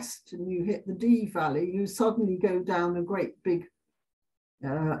west and you hit the Dee Valley, you suddenly go down a great big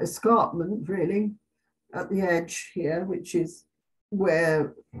escarpment, really, at the edge here, which is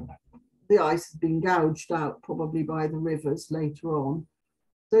where the ice has been gouged out, probably by the rivers later on.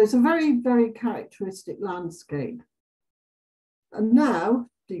 So it's a very, very characteristic landscape. And now,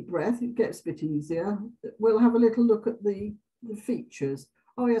 deep breath, it gets a bit easier. We'll have a little look at the features.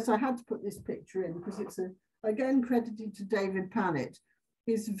 Oh yes, I had to put this picture in because it's again credited to David Pannett.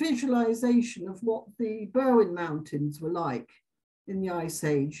 His visualization of what the Berwyn Mountains were like in the Ice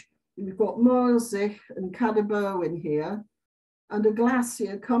Age. And we've got Moelzich and Cadaberwyn here, and a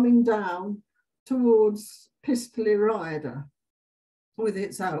glacier coming down towards Pistol-y-Rhyder with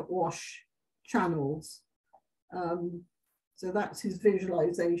its outwash channels. So that's his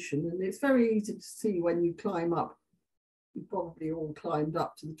visualization, and it's very easy to see when you climb up. You've probably all climbed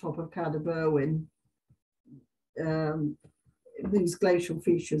up to the top of Cadaberwyn. These glacial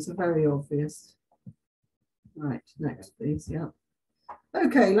features are very obvious. Right, next please, yeah.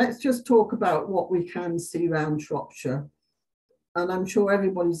 Okay, let's just talk about what we can see around Shropshire. And I'm sure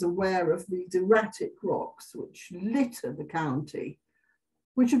everybody's aware of these erratic rocks which litter the county,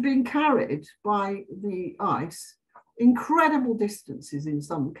 which have been carried by the ice incredible distances in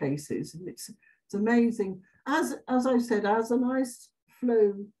some cases. And it's amazing. As I said, as an ice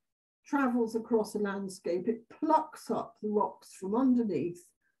flow travels across a landscape, it plucks up the rocks from underneath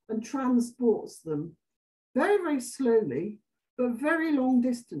and transports them very, very slowly, but very long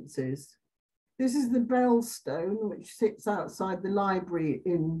distances. This is the Bellstone, which sits outside the library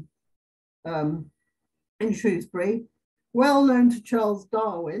in Shrewsbury, well known to Charles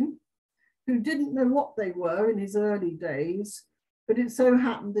Darwin, who didn't know what they were in his early days, but it so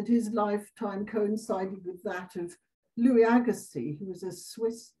happened that his lifetime coincided with that of Louis Agassiz, who was a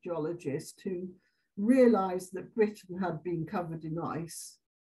Swiss geologist who realized that Britain had been covered in ice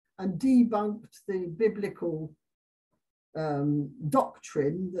and debunked the biblical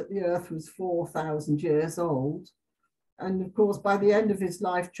doctrine that the earth was 4,000 years old. And of course, by the end of his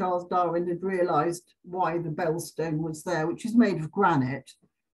life, Charles Darwin had realized why the Bellstone was there, which is made of granite.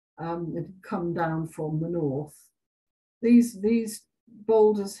 It had come down from the north. These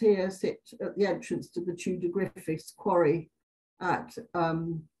boulders here sit at the entrance to the Tudor Griffiths quarry at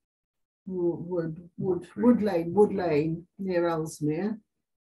Wood Lane near Ellesmere,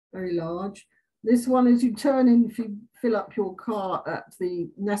 very large. This one, as you turn in, if you fill up your car at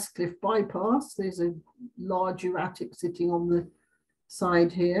the Nestcliff bypass, there's a large erratic sitting on the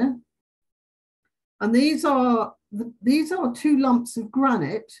side here. And these are two lumps of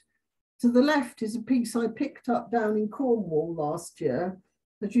granite. To the left is a piece I picked up down in Cornwall last year.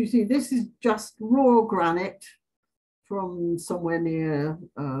 As you see, this is just raw granite from somewhere near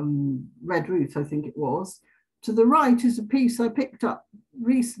Redruth, I think it was. To the right is a piece I picked up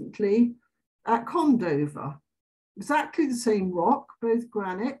recently at Condover. Exactly the same rock, both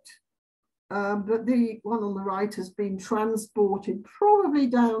granite, but the one on the right has been transported probably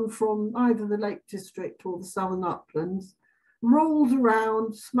down from either the Lake District or the Southern Uplands, rolled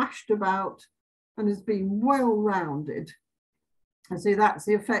around, smashed about, and has been well rounded. And so that's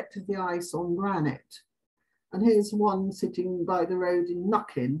the effect of the ice on granite. And here's one sitting by the road in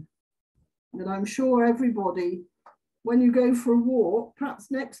Nuckin. And I'm sure everybody, when you go for a walk, perhaps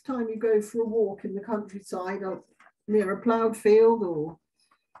next time you go for a walk in the countryside or near a ploughed field or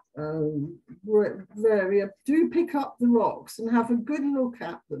area, do pick up the rocks and have a good look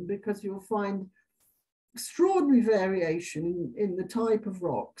at them, because you'll find extraordinary variation in the type of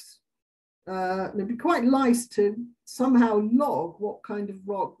rocks. It'd be quite nice to somehow log what kind of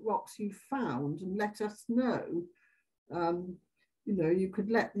rocks you found and let us know. You know, you could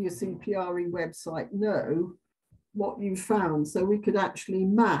let the CPRE website know what you found, so we could actually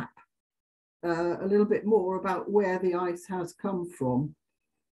map a little bit more about where the ice has come from.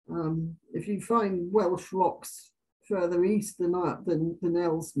 If you find Welsh rocks further east than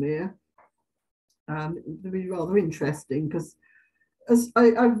Ellesmere, it'd be rather interesting, because as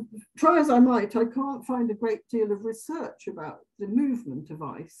I try as I might, I can't find a great deal of research about the movement of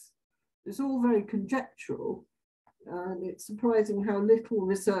ice. It's all very conjectural, and it's surprising how little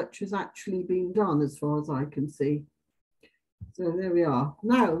research has actually been done, as far as I can see. So there we are.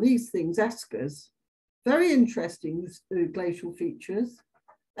 Now, these things, eskers, very interesting glacial features.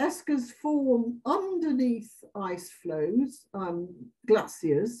 Eskers form underneath ice flows,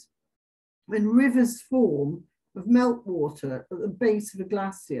 glaciers, when rivers form of meltwater at the base of a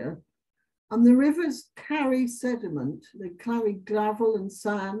glacier. And the rivers carry sediment, they carry gravel and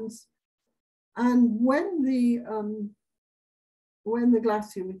sands. And when the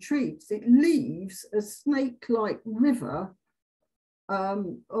glacier retreats, it leaves a snake-like river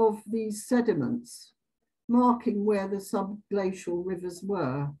of these sediments, marking where the subglacial rivers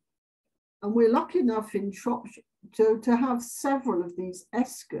were. And we're lucky enough in Shropshire to have several of these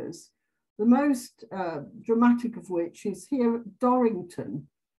eskers, the most dramatic of which is here at Dorrington.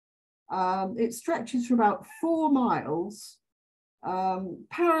 It stretches for about 4 miles,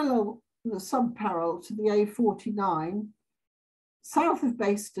 parallel, the sub-parallel to the A49, south of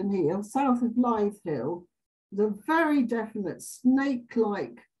Baston Hill, south of Blythe Hill. The very definite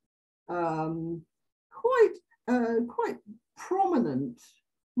snake-like, quite prominent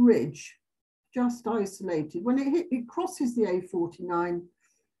ridge, just isolated. When it crosses the A49,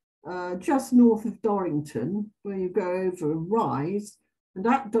 just north of Dorrington, where you go over a rise, and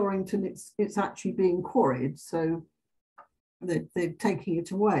at Dorrington it's actually being quarried, so they're taking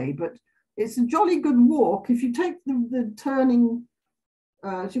it away. But it's a jolly good walk. If you take the turning,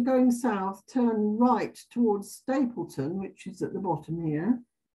 as you're going south, turn right towards Stapleton, which is at the bottom here,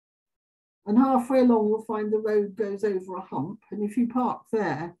 and halfway along you'll find the road goes over a hump, and if you park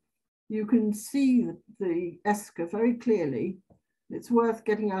there, you can see the esker very clearly. It's worth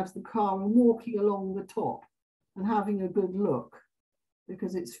getting out of the car and walking along the top and having a good look,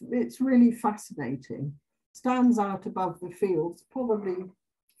 because it's really fascinating. Stands out above the fields, probably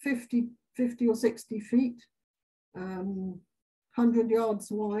 50 or 60 feet, 100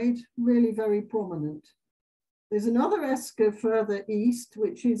 yards wide, really very prominent. There's another esker further east,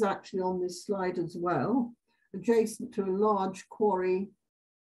 which is actually on this slide as well, adjacent to a large quarry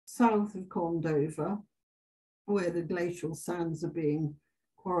south of Condover, where the glacial sands are being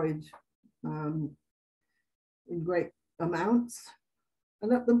quarried in great amounts.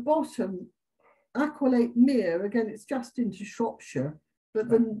 And at the bottom, Aqualate Mere, again, it's just into Shropshire, but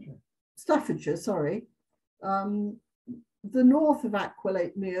Staffordshire, sorry. The north of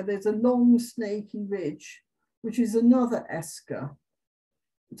Aqualate Mere, there's a long snaky ridge, which is another esker.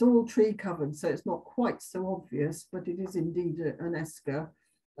 It's all tree covered, so it's not quite so obvious, but it is indeed an esker.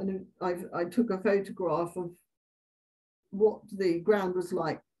 And I took a photograph of what the ground was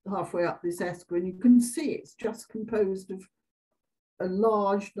like halfway up this esker, and you can see it's just composed of a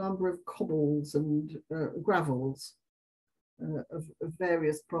large number of cobbles and gravels of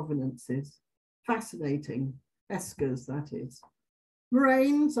various provenances. Fascinating eskers, that is.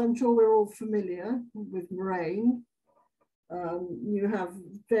 Moraines, I'm sure we're all familiar with moraine. You have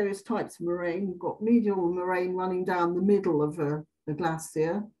various types of moraine. You've got medial moraine running down the middle of a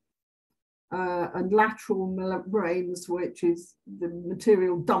glacier, and lateral moraines, which is the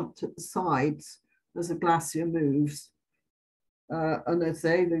material dumped at the sides as a glacier moves. And as I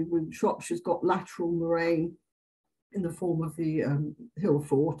say, Shropshire's got lateral moraine in the form of the hill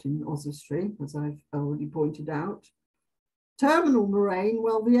fort in Oswestry, as I've already pointed out. Terminal moraine,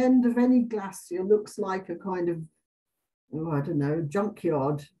 well, the end of any glacier looks like a kind of, oh, I don't know,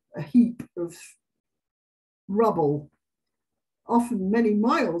 junkyard, a heap of rubble, often many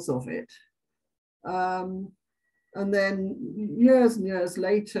miles of it. And then years and years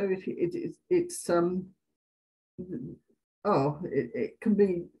later, it can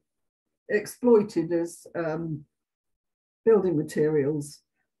be exploited as building materials.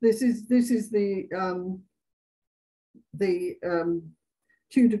 This is the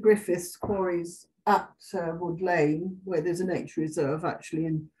Tudor Griffiths quarries at Wood Lane, where there's a nature reserve actually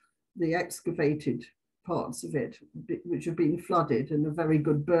in the excavated parts of it, which have been flooded, and a very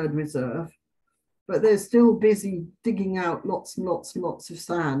good bird reserve. But they're still busy digging out lots and lots and lots of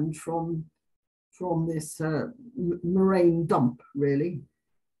sand from this moraine dump, really.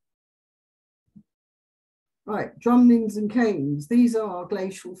 Right, drumlins and canes. These are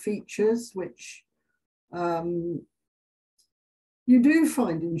glacial features which you do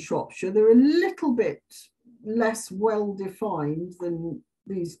find in Shropshire. They're a little bit less well defined than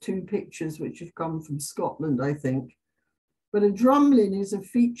these two pictures which have come from Scotland, I think. But a drumlin is a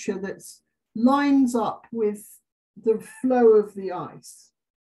feature that lines up with the flow of the ice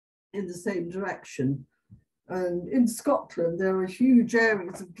in the same direction. And in Scotland, there are huge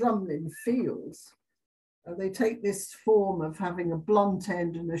areas of drumlin fields. They take this form of having a blunt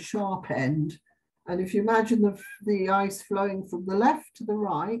end and a sharp end. And if you imagine the ice flowing from the left to the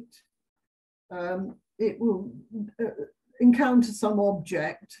right, it will encounter some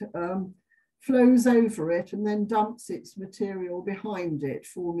object, flows over it, and then dumps its material behind it,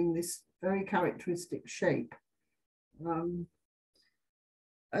 forming this very characteristic shape.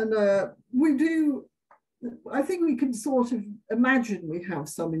 We do, I think we can sort of imagine we have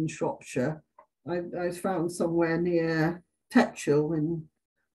some in Shropshire. I found somewhere near Tetchell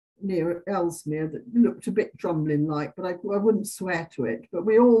near Ellesmere that looked a bit drumlin-like, but I wouldn't swear to it. But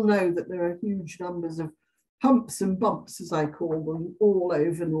we all know that there are huge numbers of humps and bumps, as I call them, all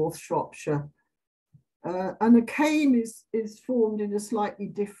over North Shropshire. And a cane is formed in a slightly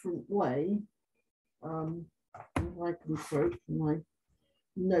different way. If I can quote from my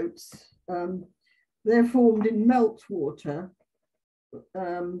notes. They're formed in meltwater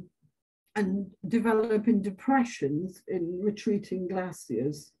and develop in depressions in retreating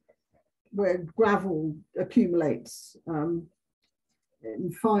glaciers where gravel accumulates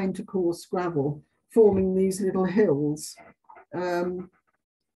in fine to coarse gravel, forming these little hills.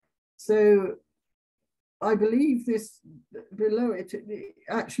 So I believe this below it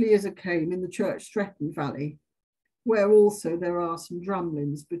actually is a cane in the Church Stretton Valley, where also there are some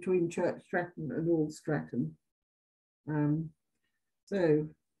drumlins between Church Stretton and Old Stretton.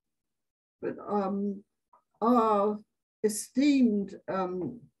 But our esteemed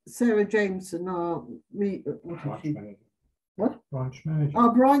Sarah Jameson, our branch manager.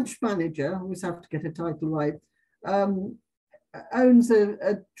 Our branch manager, I always have to get a title right, owns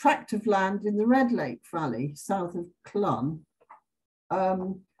a tract of land in the Red Lake Valley, south of Clun.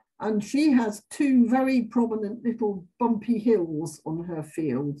 And she has two very prominent little bumpy hills on her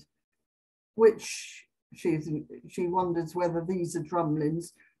field, which she wonders whether these are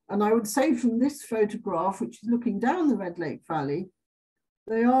drumlins. And I would say from this photograph, which is looking down the Red Lake Valley,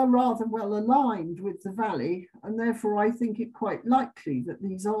 they are rather well aligned with the valley, and therefore I think it quite likely that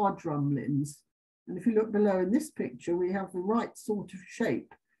these are drumlins. And if you look below in this picture, we have the right sort of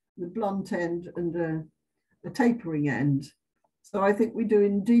shape, the blunt end and a tapering end. So I think we do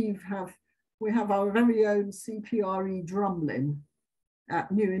indeed have our very own CPRE drumlin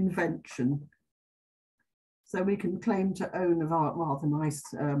at New Invention. So we can claim to own a rather nice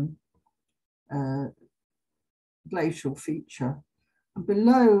glacial feature. And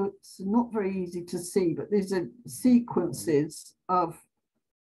below, it's not very easy to see, but these are sequences of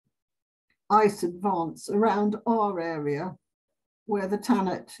ice advance around our area where the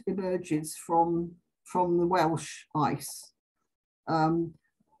Tannet emerges from the Welsh ice, and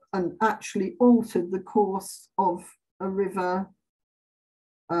actually altered the course of a river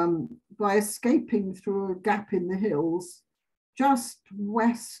by escaping through a gap in the hills just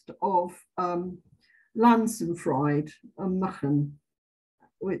west of Llansanfraid and Mychan,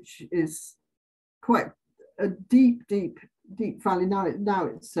 which is quite a deep valley. Now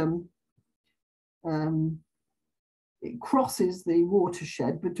it's it crosses the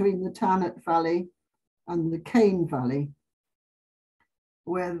watershed between the Tannet Valley and the Cane Valley,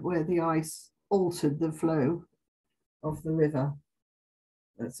 where the ice altered the flow of the river.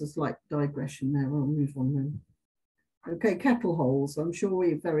 That's a slight digression there. I'll move on then. Okay, kettle holes. I'm sure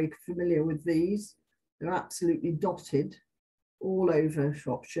we're very familiar with these. They're absolutely dotted all over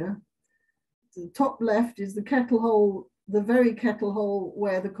Shropshire. The top left is the kettle hole, the very kettle hole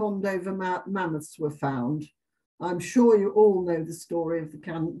where the Condover mammoths were found. I'm sure you all know the story of the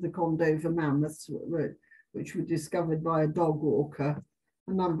Condover mammoths, which were discovered by a dog walker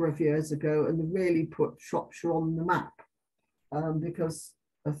a number of years ago and really put Shropshire on the map, because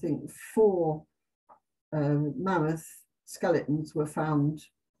I think 4 mammoth skeletons were found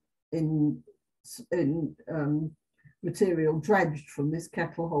in material dredged from this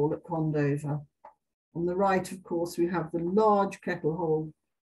kettle hole at Condover. On the right, of course, we have the large kettle hole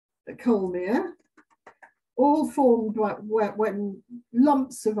at Colmere, all formed when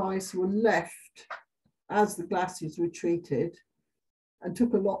lumps of ice were left as the glaciers retreated and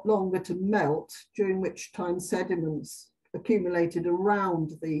took a lot longer to melt, during which time sediments accumulated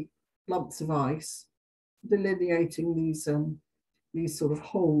around the lumps of ice, delineating these sort of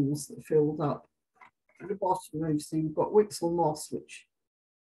holes that filled up. At the bottom, obviously, you've got Wixle moss, which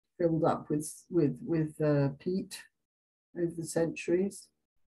filled up with peat over the centuries,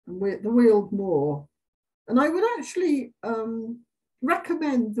 and the Weald Moor And I would actually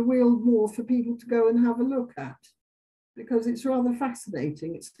recommend the Weald Moor for people to go and have a look at, because it's rather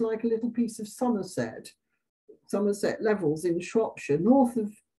fascinating. It's like a little piece of Somerset Levels in Shropshire, north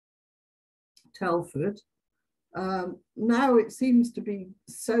of Telford. Now it seems to be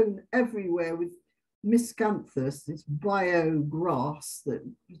sown everywhere with miscanthus, this biograss that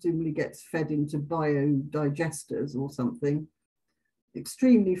presumably gets fed into biodigesters or something.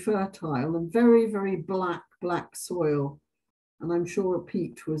 Extremely fertile and very, very black soil. And I'm sure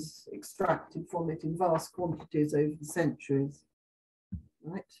peat was extracted from it in vast quantities over the centuries.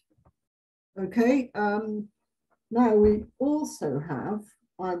 Right. Okay. Now we also have,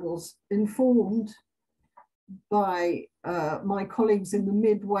 I was informed by my colleagues in the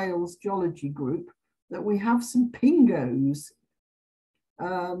Mid Wales Geology group that we have some pingos.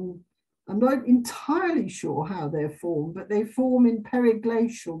 I'm not entirely sure how they're formed, but they form in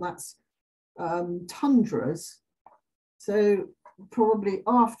periglacial, that's tundras. So probably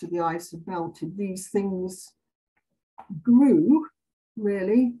after the ice had melted, these things grew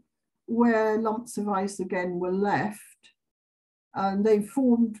really where lumps of ice again were left, and they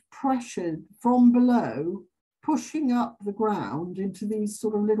formed pressure from below, pushing up the ground into these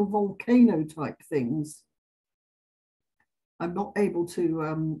sort of little volcano type things. I'm not able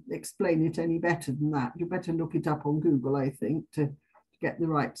to explain it any better than that. You better look it up on Google, I think, to get the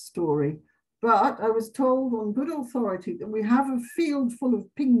right story. But I was told on good authority that we have a field full of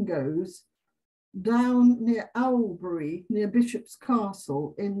pingos down near Owlbury, near Bishop's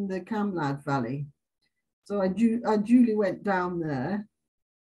Castle in the Camlad Valley. So I duly went down there.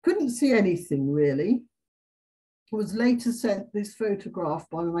 Couldn't see anything really. I was later sent this photograph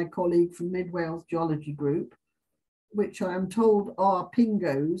by my colleague from Mid Wales Geology Group, which I am told are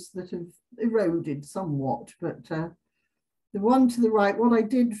pingos that have eroded somewhat, but the one to the right, what I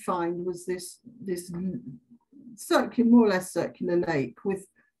did find was this circular, more or less circular lake with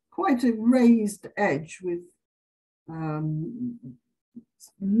quite a raised edge with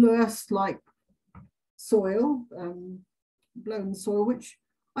loess-like soil, blown soil, which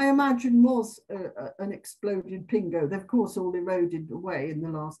I imagine was an exploded pingo. They've of course all eroded away in the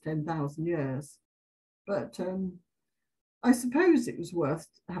last 10,000 years. But I suppose it was worth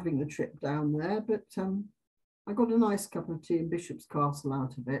having the trip down there, but I got a nice cup of tea in Bishop's Castle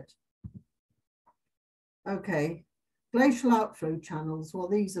out of it. Okay, glacial outflow channels. Well,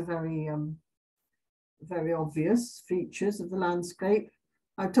 these are very, very obvious features of the landscape.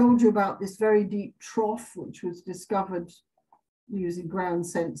 I told you about this very deep trough, which was discovered using ground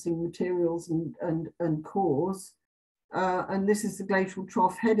sensing materials and cores. And this is the glacial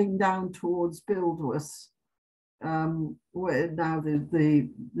trough heading down towards Buildwas, where now the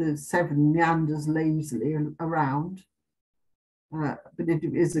Severn meanders lazily around, but it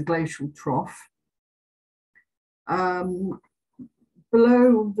is a glacial trough. Below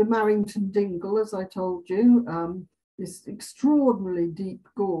the Marrington Dingle, as I told you, this extraordinarily deep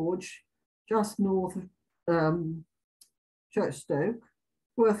gorge just north of Churchstoke,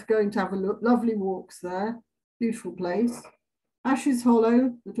 worth going to have a look. Lovely walks there, beautiful place. Ashes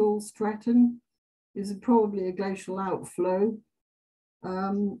Hollow at All Stretton is probably a glacial outflow,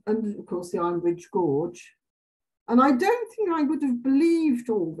 and of course the Ironbridge Gorge. And I don't think I would have believed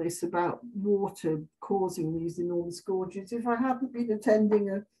all this about water causing these enormous gorges if I hadn't been attending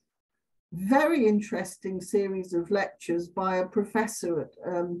a very interesting series of lectures by a professor at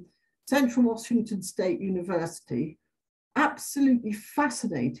Central Washington State University. Absolutely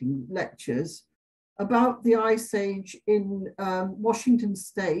fascinating lectures about the Ice Age in Washington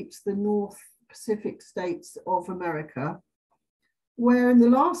State, the North Pacific states of America, where in the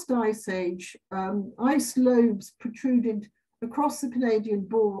last Ice Age, ice lobes protruded across the Canadian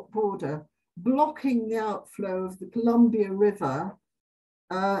border, blocking the outflow of the Columbia River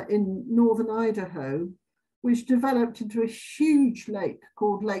in northern Idaho, which developed into a huge lake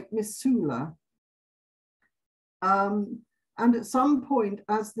called Lake Missoula. And at some point,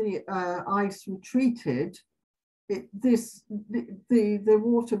 as the ice retreated, the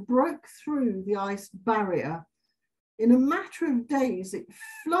water broke through the ice barrier. In a matter of days, it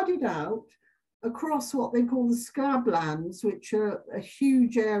flooded out across what they call the scablands, which are a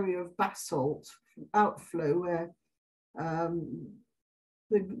huge area of basalt outflow where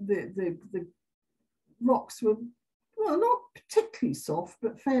the rocks were, well, not particularly soft,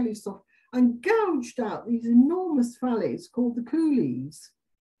 but fairly soft, and gouged out these enormous valleys called the coulees.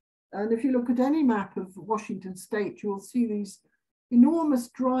 And if you look at any map of Washington State, you'll see these enormous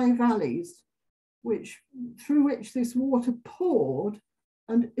dry valleys through which this water poured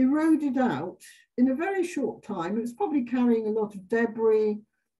and eroded out in a very short time. It was probably carrying a lot of debris,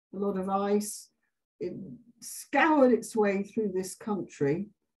 a lot of ice. it scoured its way through this country,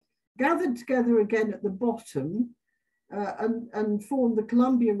 gathered together again at the bottom, and formed the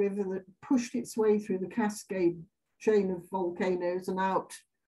Columbia River that pushed its way through the Cascade chain of volcanoes and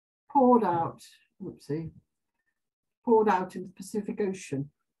poured out into the Pacific Ocean.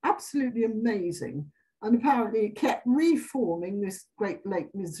 Absolutely amazing. And apparently it kept reforming this Great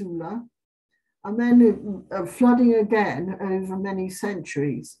Lake Missoula, and then flooding again over many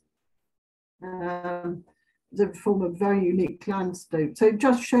centuries. To form a very unique landscape. So it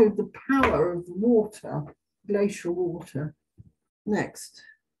just showed the power of water, glacial water. Next.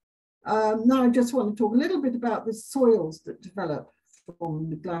 Now I just want to talk a little bit about the soils that develop from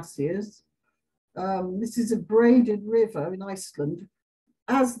the glaciers. This is a braided river in Iceland.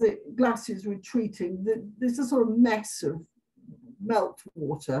 As the glacier is retreating, there's a sort of mess of melt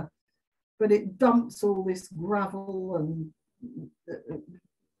water, but it dumps all this gravel and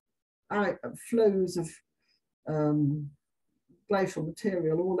flows of glacial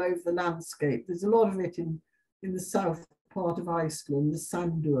material all over the landscape. There's a lot of it in the south part of Iceland, the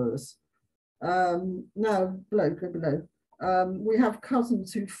sand dunes. Now, below. We have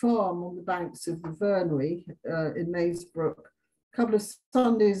cousins who farm on the banks of the Vyrnwy in Maesbrook. A couple of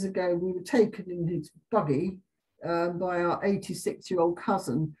Sundays ago, we were taken in his buggy by our 86-year-old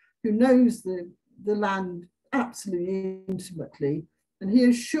cousin who knows the land absolutely intimately. And he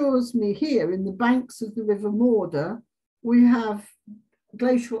assures me here in the banks of the River Morda, we have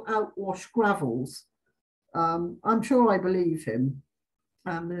glacial outwash gravels. I'm sure I believe him.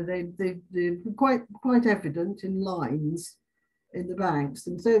 They're quite evident in lines in the banks.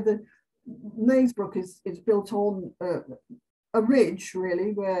 And so the Maesbrook is built on a ridge,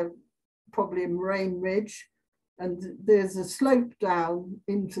 really, where probably a moraine ridge. And there's a slope down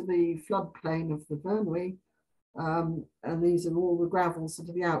into the floodplain of the Vyrnwy. And these are all the gravels, sort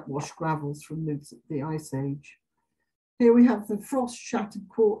of the outwash gravels from the Ice Age. Here we have the frost-shattered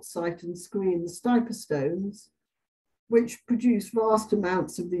quartzite and scree, the Stiper stones, which produce vast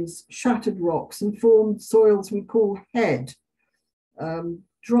amounts of these shattered rocks and formed soils we call head,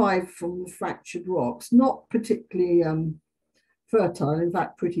 derived from the fractured rocks, not particularly fertile, in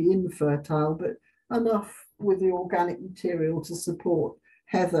fact pretty infertile, but enough with the organic material to support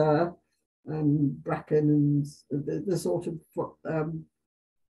heather and bracken and the sort of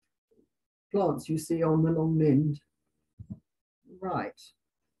plants you see on the Long Mynd. Right.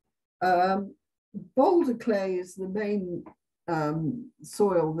 Boulder clay is the main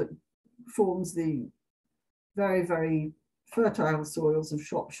soil that forms the very, very fertile soils of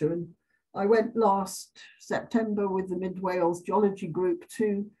Shropshire. And I went last September with the Mid Wales Geology Group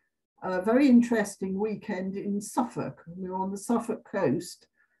to a very interesting weekend in Suffolk. We were on the Suffolk coast.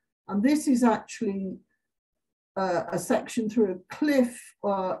 And this is actually a section through a cliff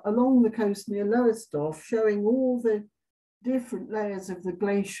along the coast near Lowestoft, showing all the different layers of the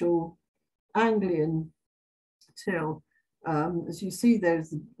glacial Anglian till. As you see,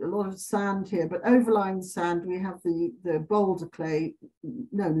 there's a lot of sand here, but overlying sand, we have the boulder clay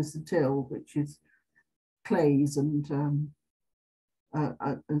known as the till, which is clays and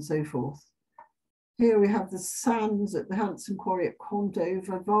so forth. Here we have the sands at the Hanson Quarry at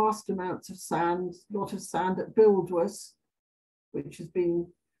Condover, vast amounts of sand, a lot of sand at Buildwas, which has been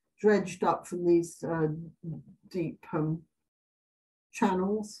dredged up from these deep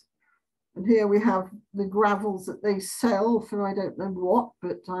channels. And here we have the gravels that they sell for I don't know what,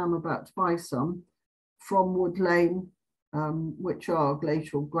 but I am about to buy some from Wood Lane, which are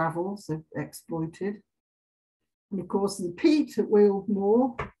glacial gravels, they're exploited. And of course the peat at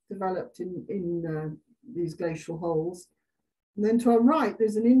Wealdmore, developed in these glacial holes. And then to our right,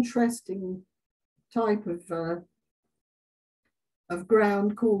 there's an interesting type of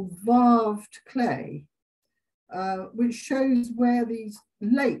ground called varved clay, which shows where these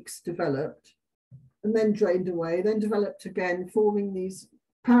lakes developed and then drained away, then developed again, forming these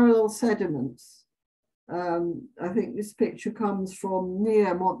parallel sediments. I think this picture comes from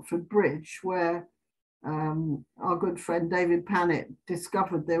near Montford Bridge, where our good friend David Pannett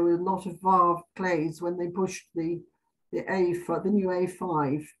discovered there were a lot of varved clays when they pushed the new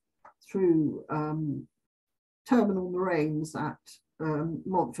A5 through terminal moraines at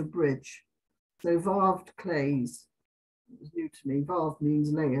Montford Bridge. So varved clays is new to me. Varved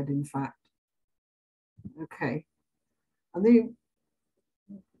means layered, in fact. Okay, and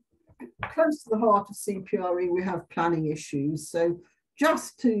close to the heart of CPRE, we have planning issues. So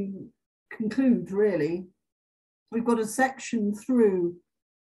just to conclude, really, we've got a section through,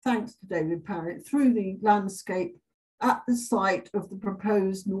 thanks to David Parrott, through the landscape at the site of the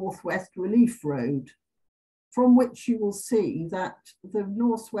proposed Northwest Relief Road, from which you will see that the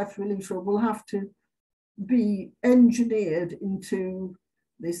Northwest Relief Road will have to be engineered into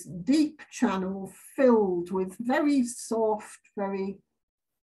this deep channel filled with very soft, very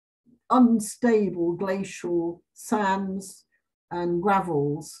unstable glacial sands and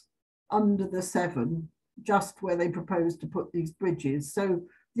gravels under the Severn, just where they propose to put these bridges. So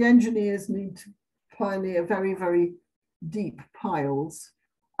the engineers need to pioneer very, very deep piles.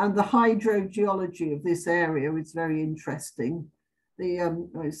 And the hydrogeology of this area is very interesting.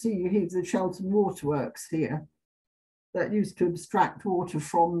 I see you have the Shelton Waterworks here that used to abstract water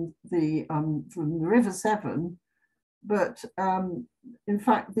from the River Severn. But in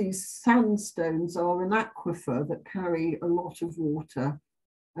fact, these sandstones are an aquifer that carry a lot of water.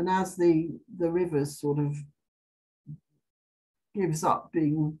 And as the river sort of gives up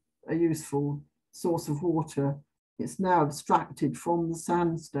being a useful source of water, it's now abstracted from the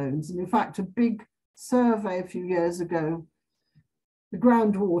sandstones. And in fact, a big survey a few years ago, the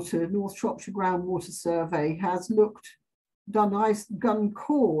groundwater, North Shropshire Groundwater Survey, has done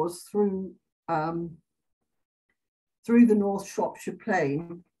cores through the North Shropshire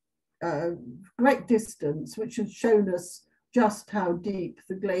Plain, great distance, which has shown us just how deep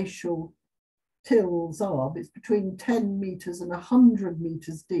the glacial tills are. It's between 10 metres and 100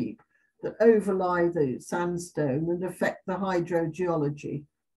 metres deep that overlie the sandstone and affect the hydrogeology,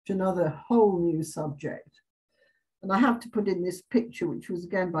 which is another whole new subject. And I have to put in this picture, which was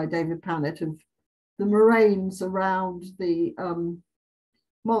again by David Pannett, of the moraines around the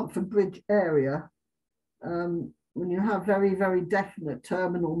Montford Bridge area. When you have very, very definite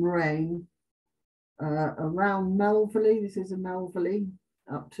terminal moraine around Melverley, this is a Melverley,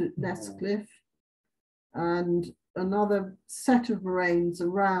 up to Nestcliff, and another set of moraines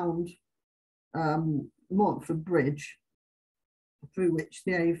around Montford Bridge, through which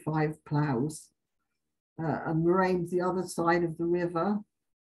the A5 ploughs, and moraines the other side of the river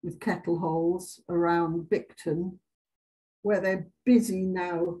with kettle holes around Bicton, where they're busy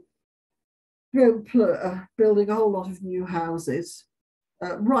now building a whole lot of new houses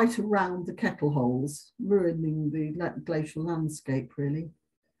right around the kettle holes, ruining the glacial landscape, really.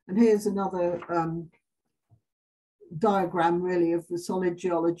 And here's another diagram, really, of the solid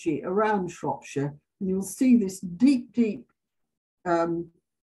geology around Shropshire. And you'll see this deep, deep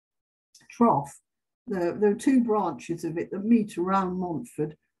trough. There are two branches of it that meet around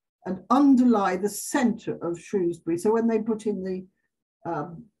Montford and underlie the centre of Shrewsbury. So when they put in the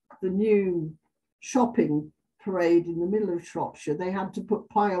new shopping parade in the middle of Shropshire, they had to put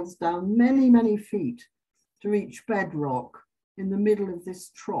piles down many, many feet to reach bedrock in the middle of this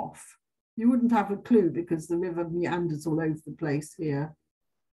trough. You wouldn't have a clue because the river meanders all over the place here.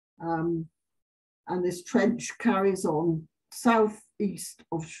 And this trench carries on southeast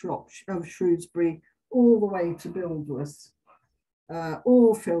of Shrewsbury all the way to Buildwas,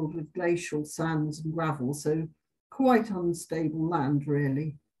 all filled with glacial sands and gravel. So quite unstable land,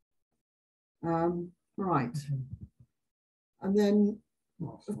 really. Right. And then,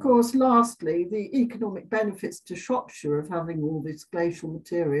 of course, lastly, the economic benefits to Shropshire of having all this glacial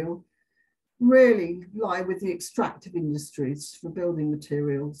material really lie with the extractive industries for building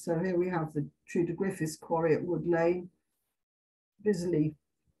materials. So here we have the Tudor Griffiths quarry at Wood Lane, busily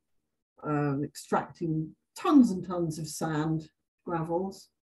extracting tons and tons of sand, gravels.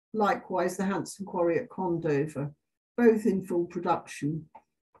 Likewise, the Hanson quarry at Condover, both in full production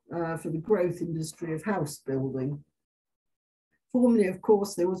for the growth industry of house building. Formerly, of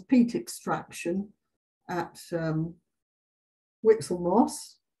course, there was peat extraction at Wixle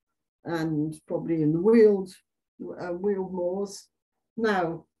Moss and probably in the Weald moors,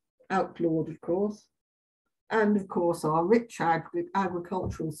 now outlawed, of course. And of course, our rich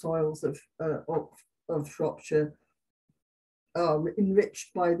agricultural soils of Shropshire are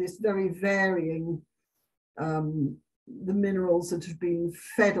enriched by this very varying the minerals that have been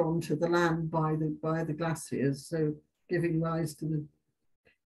fed onto the land by the glaciers, so giving rise to the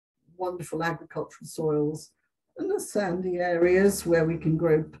wonderful agricultural soils and the sandy areas where we can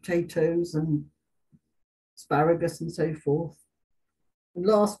grow potatoes and asparagus and so forth. And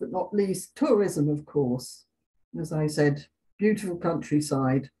last but not least, tourism, of course. As I said, beautiful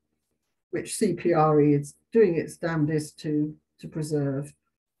countryside, which CPRE is doing its damnedest to preserve.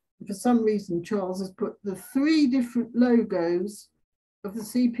 And for some reason, Charles has put the 3 different logos of the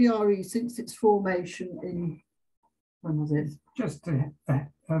CPRE since its formation in, when was it? Just a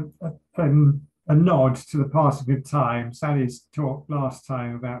nod to the passing of time. Sally's talked last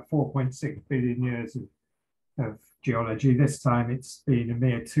time about 4.6 billion years of geology. This time it's been a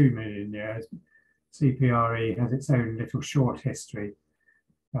mere 2 million years. CPRE has its own little short history,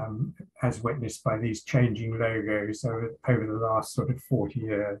 as witnessed by these changing logos over the last sort of 40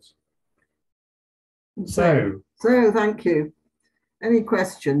 years. So thank you. Any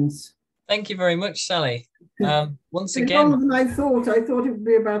questions? Thank you very much, Sally. Once It's again, longer than I thought. I thought it would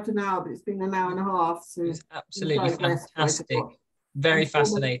be about an hour, but it's been an hour and a half. So it's absolutely fantastic. Very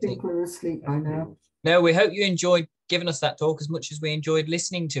fascinating. People are asleep by now. No, we hope you enjoyed giving us that talk as much as we enjoyed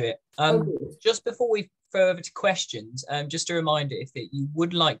listening to it. Just before we throw over to questions, just a reminder, if you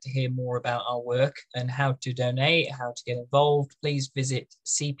would like to hear more about our work and how to donate, how to get involved, please visit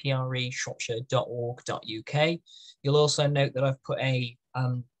cpreshropshire.org.uk. You'll also note that I've put a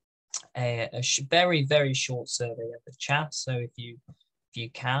very, very short survey at the chat. So if you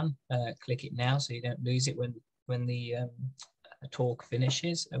can click it now so you don't lose it when the talk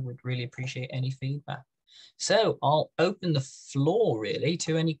finishes. I would really appreciate any feedback. So I'll open the floor really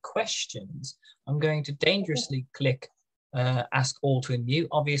to any questions. I'm going to dangerously click ask all to unmute.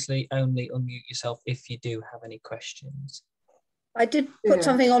 Obviously only unmute yourself if you do have any questions. I did put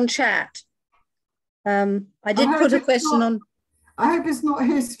something on chat. I did put a question on. I hope it's not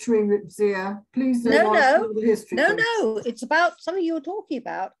history, Ripzia. Please don't ask all the history. No, it's about something you were talking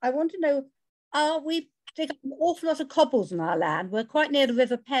about. I want to know, we dig up an awful lot of cobbles on our land. We're quite near the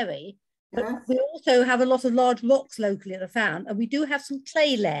River Perry, but we also have a lot of large rocks locally that are found, and we do have some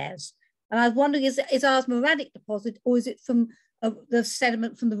clay layers. And I was wondering, is ours moranic deposit, or is it from the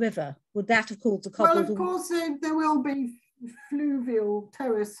sediment from the river? Would that have caused the cobbles? Well, of course, there will be fluvial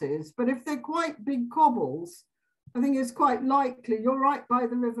terraces, but if they're quite big cobbles, I think it's quite likely. You're right by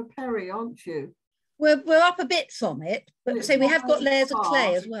the River Perry, aren't you? We're up a bit from it, but we have got layers of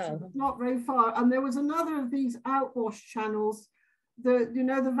clay as well. Not very far. And there was another of these outwash channels,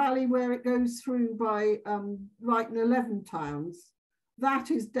 the valley where it goes through by Wright and 11 towns.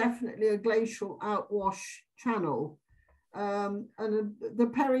 That is definitely a glacial outwash channel. And the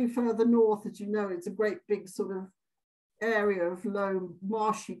Perry further north, as you know, it's a great big sort of area of low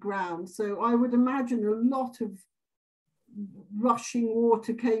marshy ground. So I would imagine a lot of rushing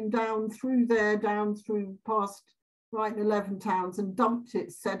water came down through past Wright and 11 towns and dumped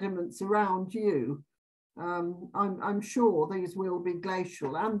its sediments around you. I'm sure these will be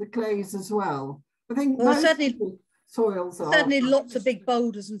glacial, and the clays as well. I think certainly soils are. Certainly lots of big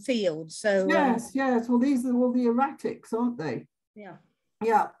boulders and fields. So yes. Well, these are all the erratics, aren't they? Yeah.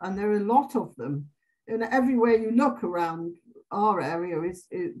 Yeah, and there are a lot of them. And everywhere you look around our area,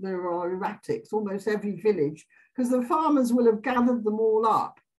 there are erratics, almost every village, because the farmers will have gathered them all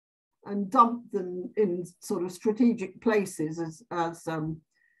up and dumped them in sort of strategic places as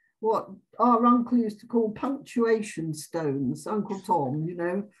what our uncle used to call punctuation stones. Uncle Tom,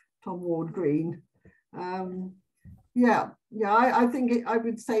 Tom Ward Green. I think I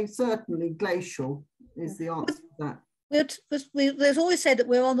would say certainly glacial is the answer to that. There's always said that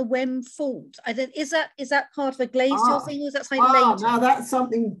we're on the Wen Fault. Is that part of a glacial thing, or is that something later? Now that's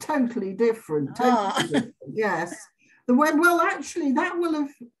something totally different. Different. Yes. Actually, that will have.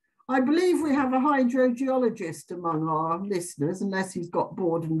 I believe we have a hydrogeologist among our listeners, unless he's got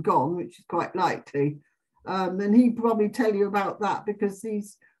bored and gone, which is quite likely. And he'd probably tell you about that, because the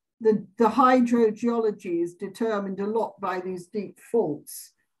hydrogeology is determined a lot by these deep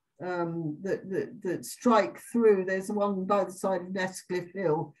faults that strike through. There's one by the side of Nestcliff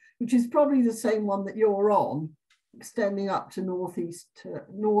Hill, which is probably the same one that you're on, extending up to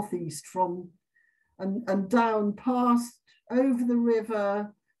northeast from and down past over the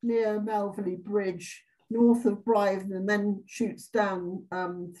river near Melverley Bridge, north of Brython, and then shoots down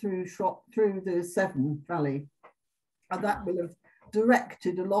through the Severn Valley. And that will have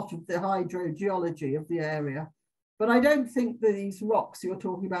directed a lot of the hydrogeology of the area. But I don't think that these rocks you're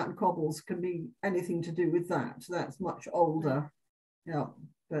talking about and cobbles can be anything to do with that. That's much older. Yeah,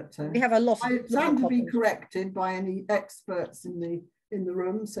 but we have a lot. I stand to be corrected by any experts in the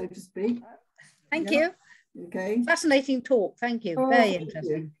room, so to speak. Thank you. Okay. Fascinating talk. Thank you. Very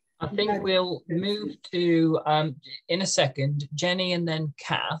interesting. I think we'll move to in a second Jenny and then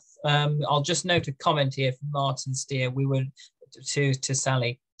Kath. I'll just note a comment here from Martin Steer. We were to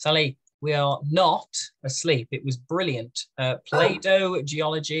Sally. Sally, we are not asleep. It was brilliant. Play-Doh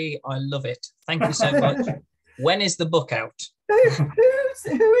geology. I love it. Thank you so much. When is the book out? Who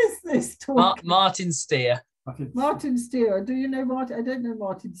is this talking? Martin Steer. Martin Steer. Do you know Martin? I don't know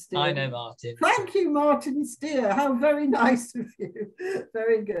Martin Steer. I know Martin. Thank you, Martin Steer. How very nice of you.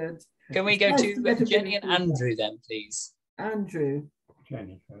 Very good. Can we go to Jenny and Andrew then, please? Andrew.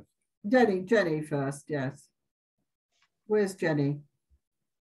 Jenny first. Jenny first, yes. Where's Jenny?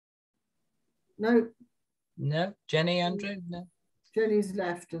 No. No. Jenny, Andrew? No. Jenny's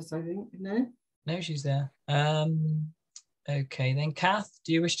left us, I think. No? No, she's there. Okay, then Kath,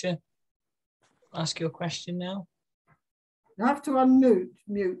 do you wish to ask your question now? You have to unmute.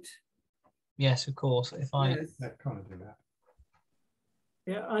 Mute. Yes, of course. If I that kind of do that.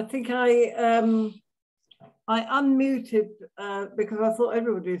 Yeah, I think I unmuted because I thought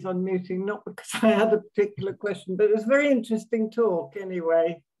everybody was unmuting, not because I had a particular question, but it was a very interesting talk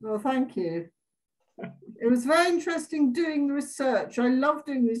anyway. Well, thank you. It was very interesting doing the research. I love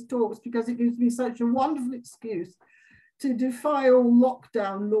doing these talks because it gives me such a wonderful excuse to defy all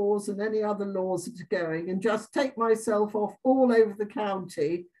lockdown laws and any other laws that are going and just take myself off all over the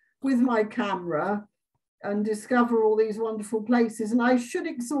county with my camera and discover all these wonderful places. And I should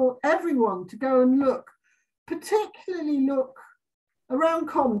exhort everyone to go and look, particularly look around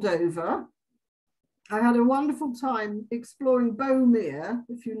Condover. I had a wonderful time exploring Bowmere,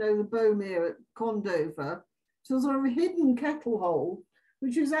 if you know the Bowmere at Condover. So sort of a hidden kettle hole,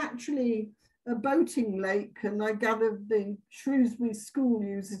 which is actually a boating lake, and I gather the Shrewsbury School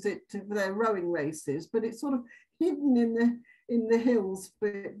uses it for their rowing races, but it's sort of hidden in the hills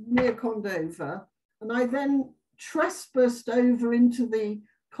near Condover. And I then trespassed over into the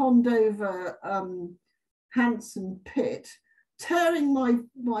Condover Hanson pit, tearing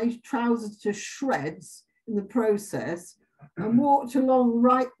my trousers to shreds in the process, and walked along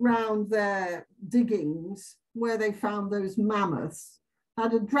right round their diggings where they found those mammoths.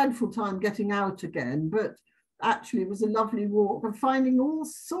 Had a dreadful time getting out again, but actually it was a lovely walk and finding all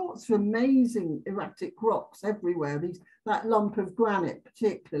sorts of amazing erratic rocks everywhere, that lump of granite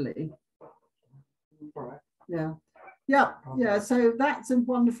particularly. Yeah, so that's a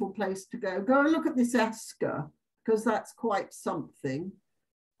wonderful place to go. Go and look at this esker, because that's quite something.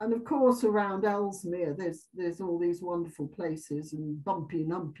 And of course, around Ellesmere, there's all these wonderful places and bumpy,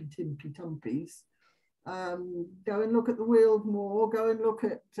 numpy, timpy, tumpies. Go and look at the Weald Moor, go and look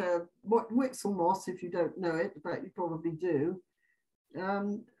at Whittle Moss, if you don't know it, but you probably do.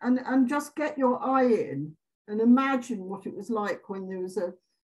 And just get your eye in and imagine what it was like when there was a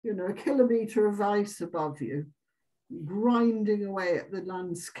kilometre of ice above you, grinding away at the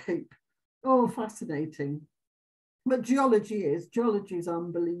landscape. Oh, fascinating. But geology is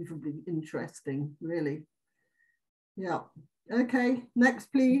unbelievably interesting, really. Yeah. Okay,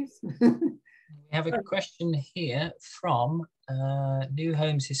 next, please. We have a question here from New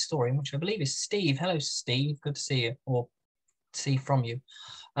Homes Historian, which I believe is Steve. Hello, Steve. Good to see you, or see from you.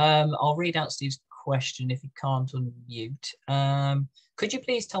 I'll read out Steve's question if you can't unmute. Could you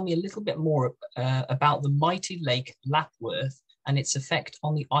please tell me a little bit more about the mighty Lake Lapworth and its effect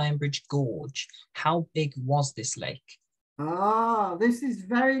on the Ironbridge Gorge? How big was this lake? This is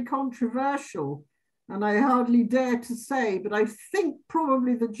very controversial, and I hardly dare to say, but I think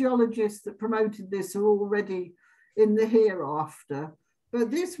probably the geologists that promoted this are already in the hereafter.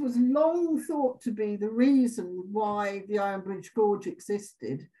 But this was long thought to be the reason why the Ironbridge Gorge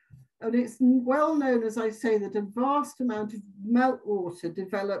existed. And it's well known, as I say, that a vast amount of meltwater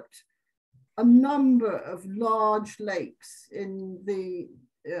developed a number of large lakes in the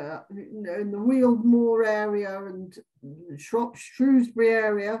Weald Moor area and Shrewsbury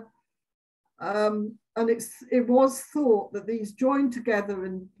area. And it was thought that these joined together,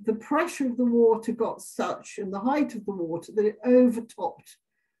 and the pressure of the water got such, and the height of the water, that it overtopped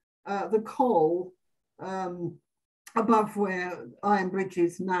the coal above where Ironbridge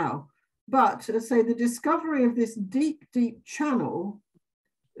is now. But as I say, the discovery of this deep, deep channel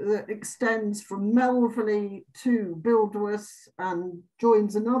that extends from Melverley to Buildwas and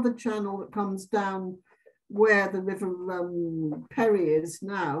joins another channel that comes down where the River Perry is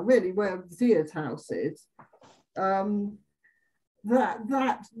now, really where Zia's house is, that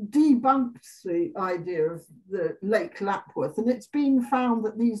debunks the idea of the Lake Lapworth. And it's been found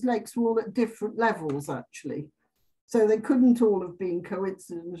that these lakes were all at different levels, actually. So they couldn't all have been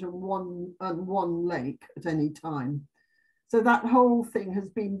coincident in one lake at any time. So that whole thing has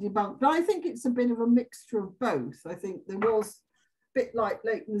been debunked. But I think it's a bit of a mixture of both. I think there was a bit like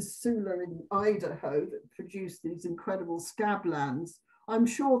Lake Missoula in Idaho that produced these incredible scablands. I'm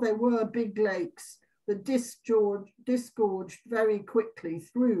sure there were big lakes that disgorged very quickly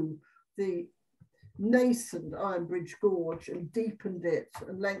through the nascent Ironbridge Gorge and deepened it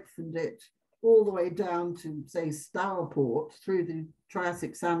and lengthened it all the way down to, say, Stourport through the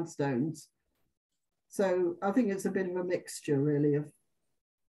Triassic sandstones. So I think it's a bit of a mixture, really,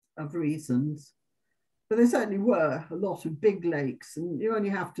 of reasons. But there certainly were a lot of big lakes, and you only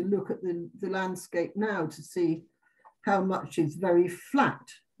have to look at the landscape now to see how much is very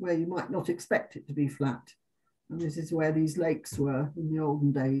flat, where you might not expect it to be flat. And this is where these lakes were in the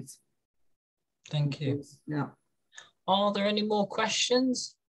olden days. Thank you. Yeah. Are there any more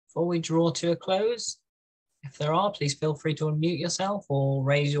questions before we draw to a close? If there are, please feel free to unmute yourself or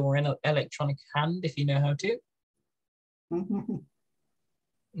raise your electronic hand if you know how to.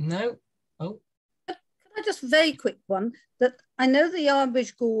 No? Oh. Can I just very quick one, that I know the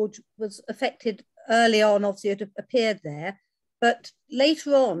Yarnbridge Gorge was affected early on, obviously it appeared there, but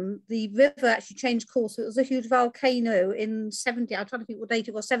later on the river actually changed course. It was a huge volcano in 70, I'm trying to think what date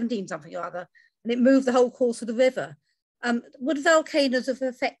it was, 17 something or other, and it moved the whole course of the river. Would volcanoes have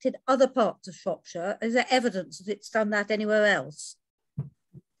affected other parts of Shropshire? Is there evidence that it's done that anywhere else?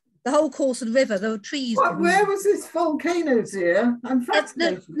 The whole course of the river, there were trees. But where was this volcano, dear? I'm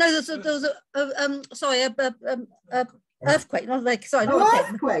fascinated. No, there was a earthquake, not like, sorry, Oh,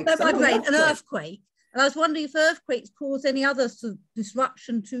 not earthquake. An earthquake. And I was wondering if earthquakes cause any other sort of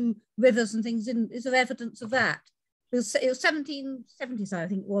disruption to rivers and things. Is there evidence of that? It was 1770s, I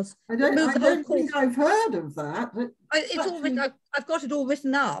think it was. I don't think I've heard of that. I've got it all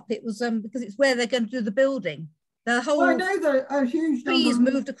written up. It was because it's where they're going to do the building. The whole I know that a huge trees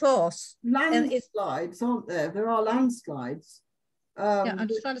moved across. Landslides, aren't there? There are landslides. Yeah, I'm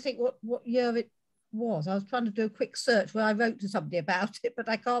just trying to think what year it was. I was trying to do a quick search where I wrote to somebody about it, but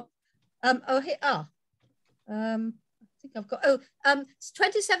I can't. I think I've got. It's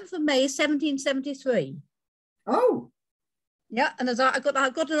 27th of May, 1773. Oh, yeah, and I've got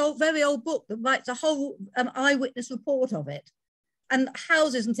an very old book that writes a whole eyewitness report of it, and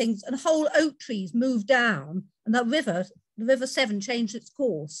houses and things, and whole oak trees moved down, and the River Severn changed its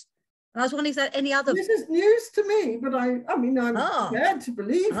course. And I was wondering if there any other. This is news to me, but I'm prepared to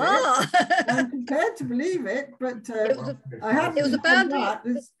believe it. I'm prepared to believe it, but it was a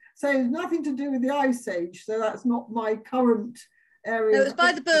boundary. So it's nothing to do with the Ice Age, so that's not my current area. No, it was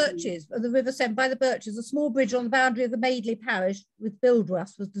by the Birches, the River Severn, by the Birches. A small bridge on the boundary of the Madeley parish with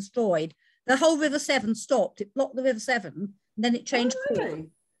Buildwas was destroyed. The whole River Severn stopped. It blocked the River Severn, and then it changed course.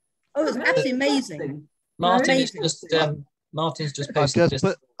 Oh, it's absolutely amazing. Martin's just posted.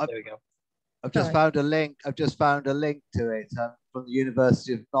 There we go. I've just found a link. I've just found a link to it from the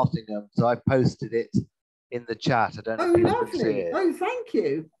University of Nottingham. So I posted it in the chat. I don't know if people can see it. Oh, thank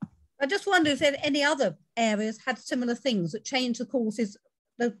you. I just wonder if any other areas had similar things that changed the courses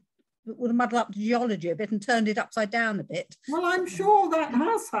that would have muddled up the geology a bit and turned it upside down a bit. Well, I'm sure that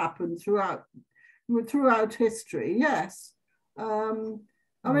has happened throughout history. Yes. I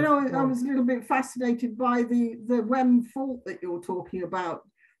mean, I was a little bit fascinated by the Wem Fault that you're talking about,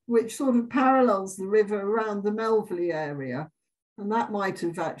 which sort of parallels the river around the Melville area, and that might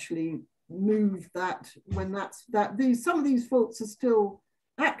have actually moved that when some of these faults are still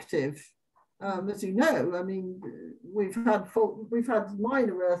active, as you know. I mean, we've had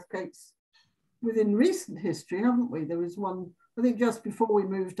minor earthquakes within recent history, haven't we? There was one, I think, just before we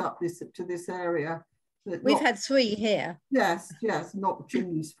moved up to this area. We've had 3 here. Yes, knocked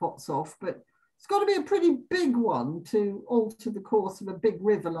chimney spots off, but it's got to be a pretty big one to alter the course of a big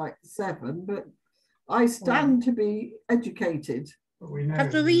river like the Severn. But I stand to be educated. I have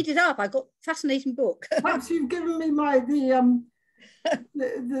to read it up. I got a fascinating book. Perhaps you've given me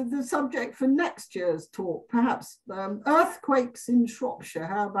the subject for next year's talk. Perhaps earthquakes in Shropshire.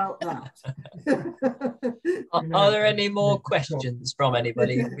 How about that? Are there any more questions from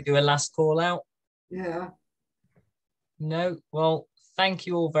anybody? Can we do a last call out? Yeah. No. Well, thank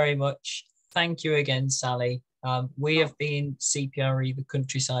you all very much. Thank you again, Sally. We have been CPRE, the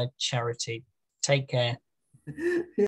Countryside Charity. Take care.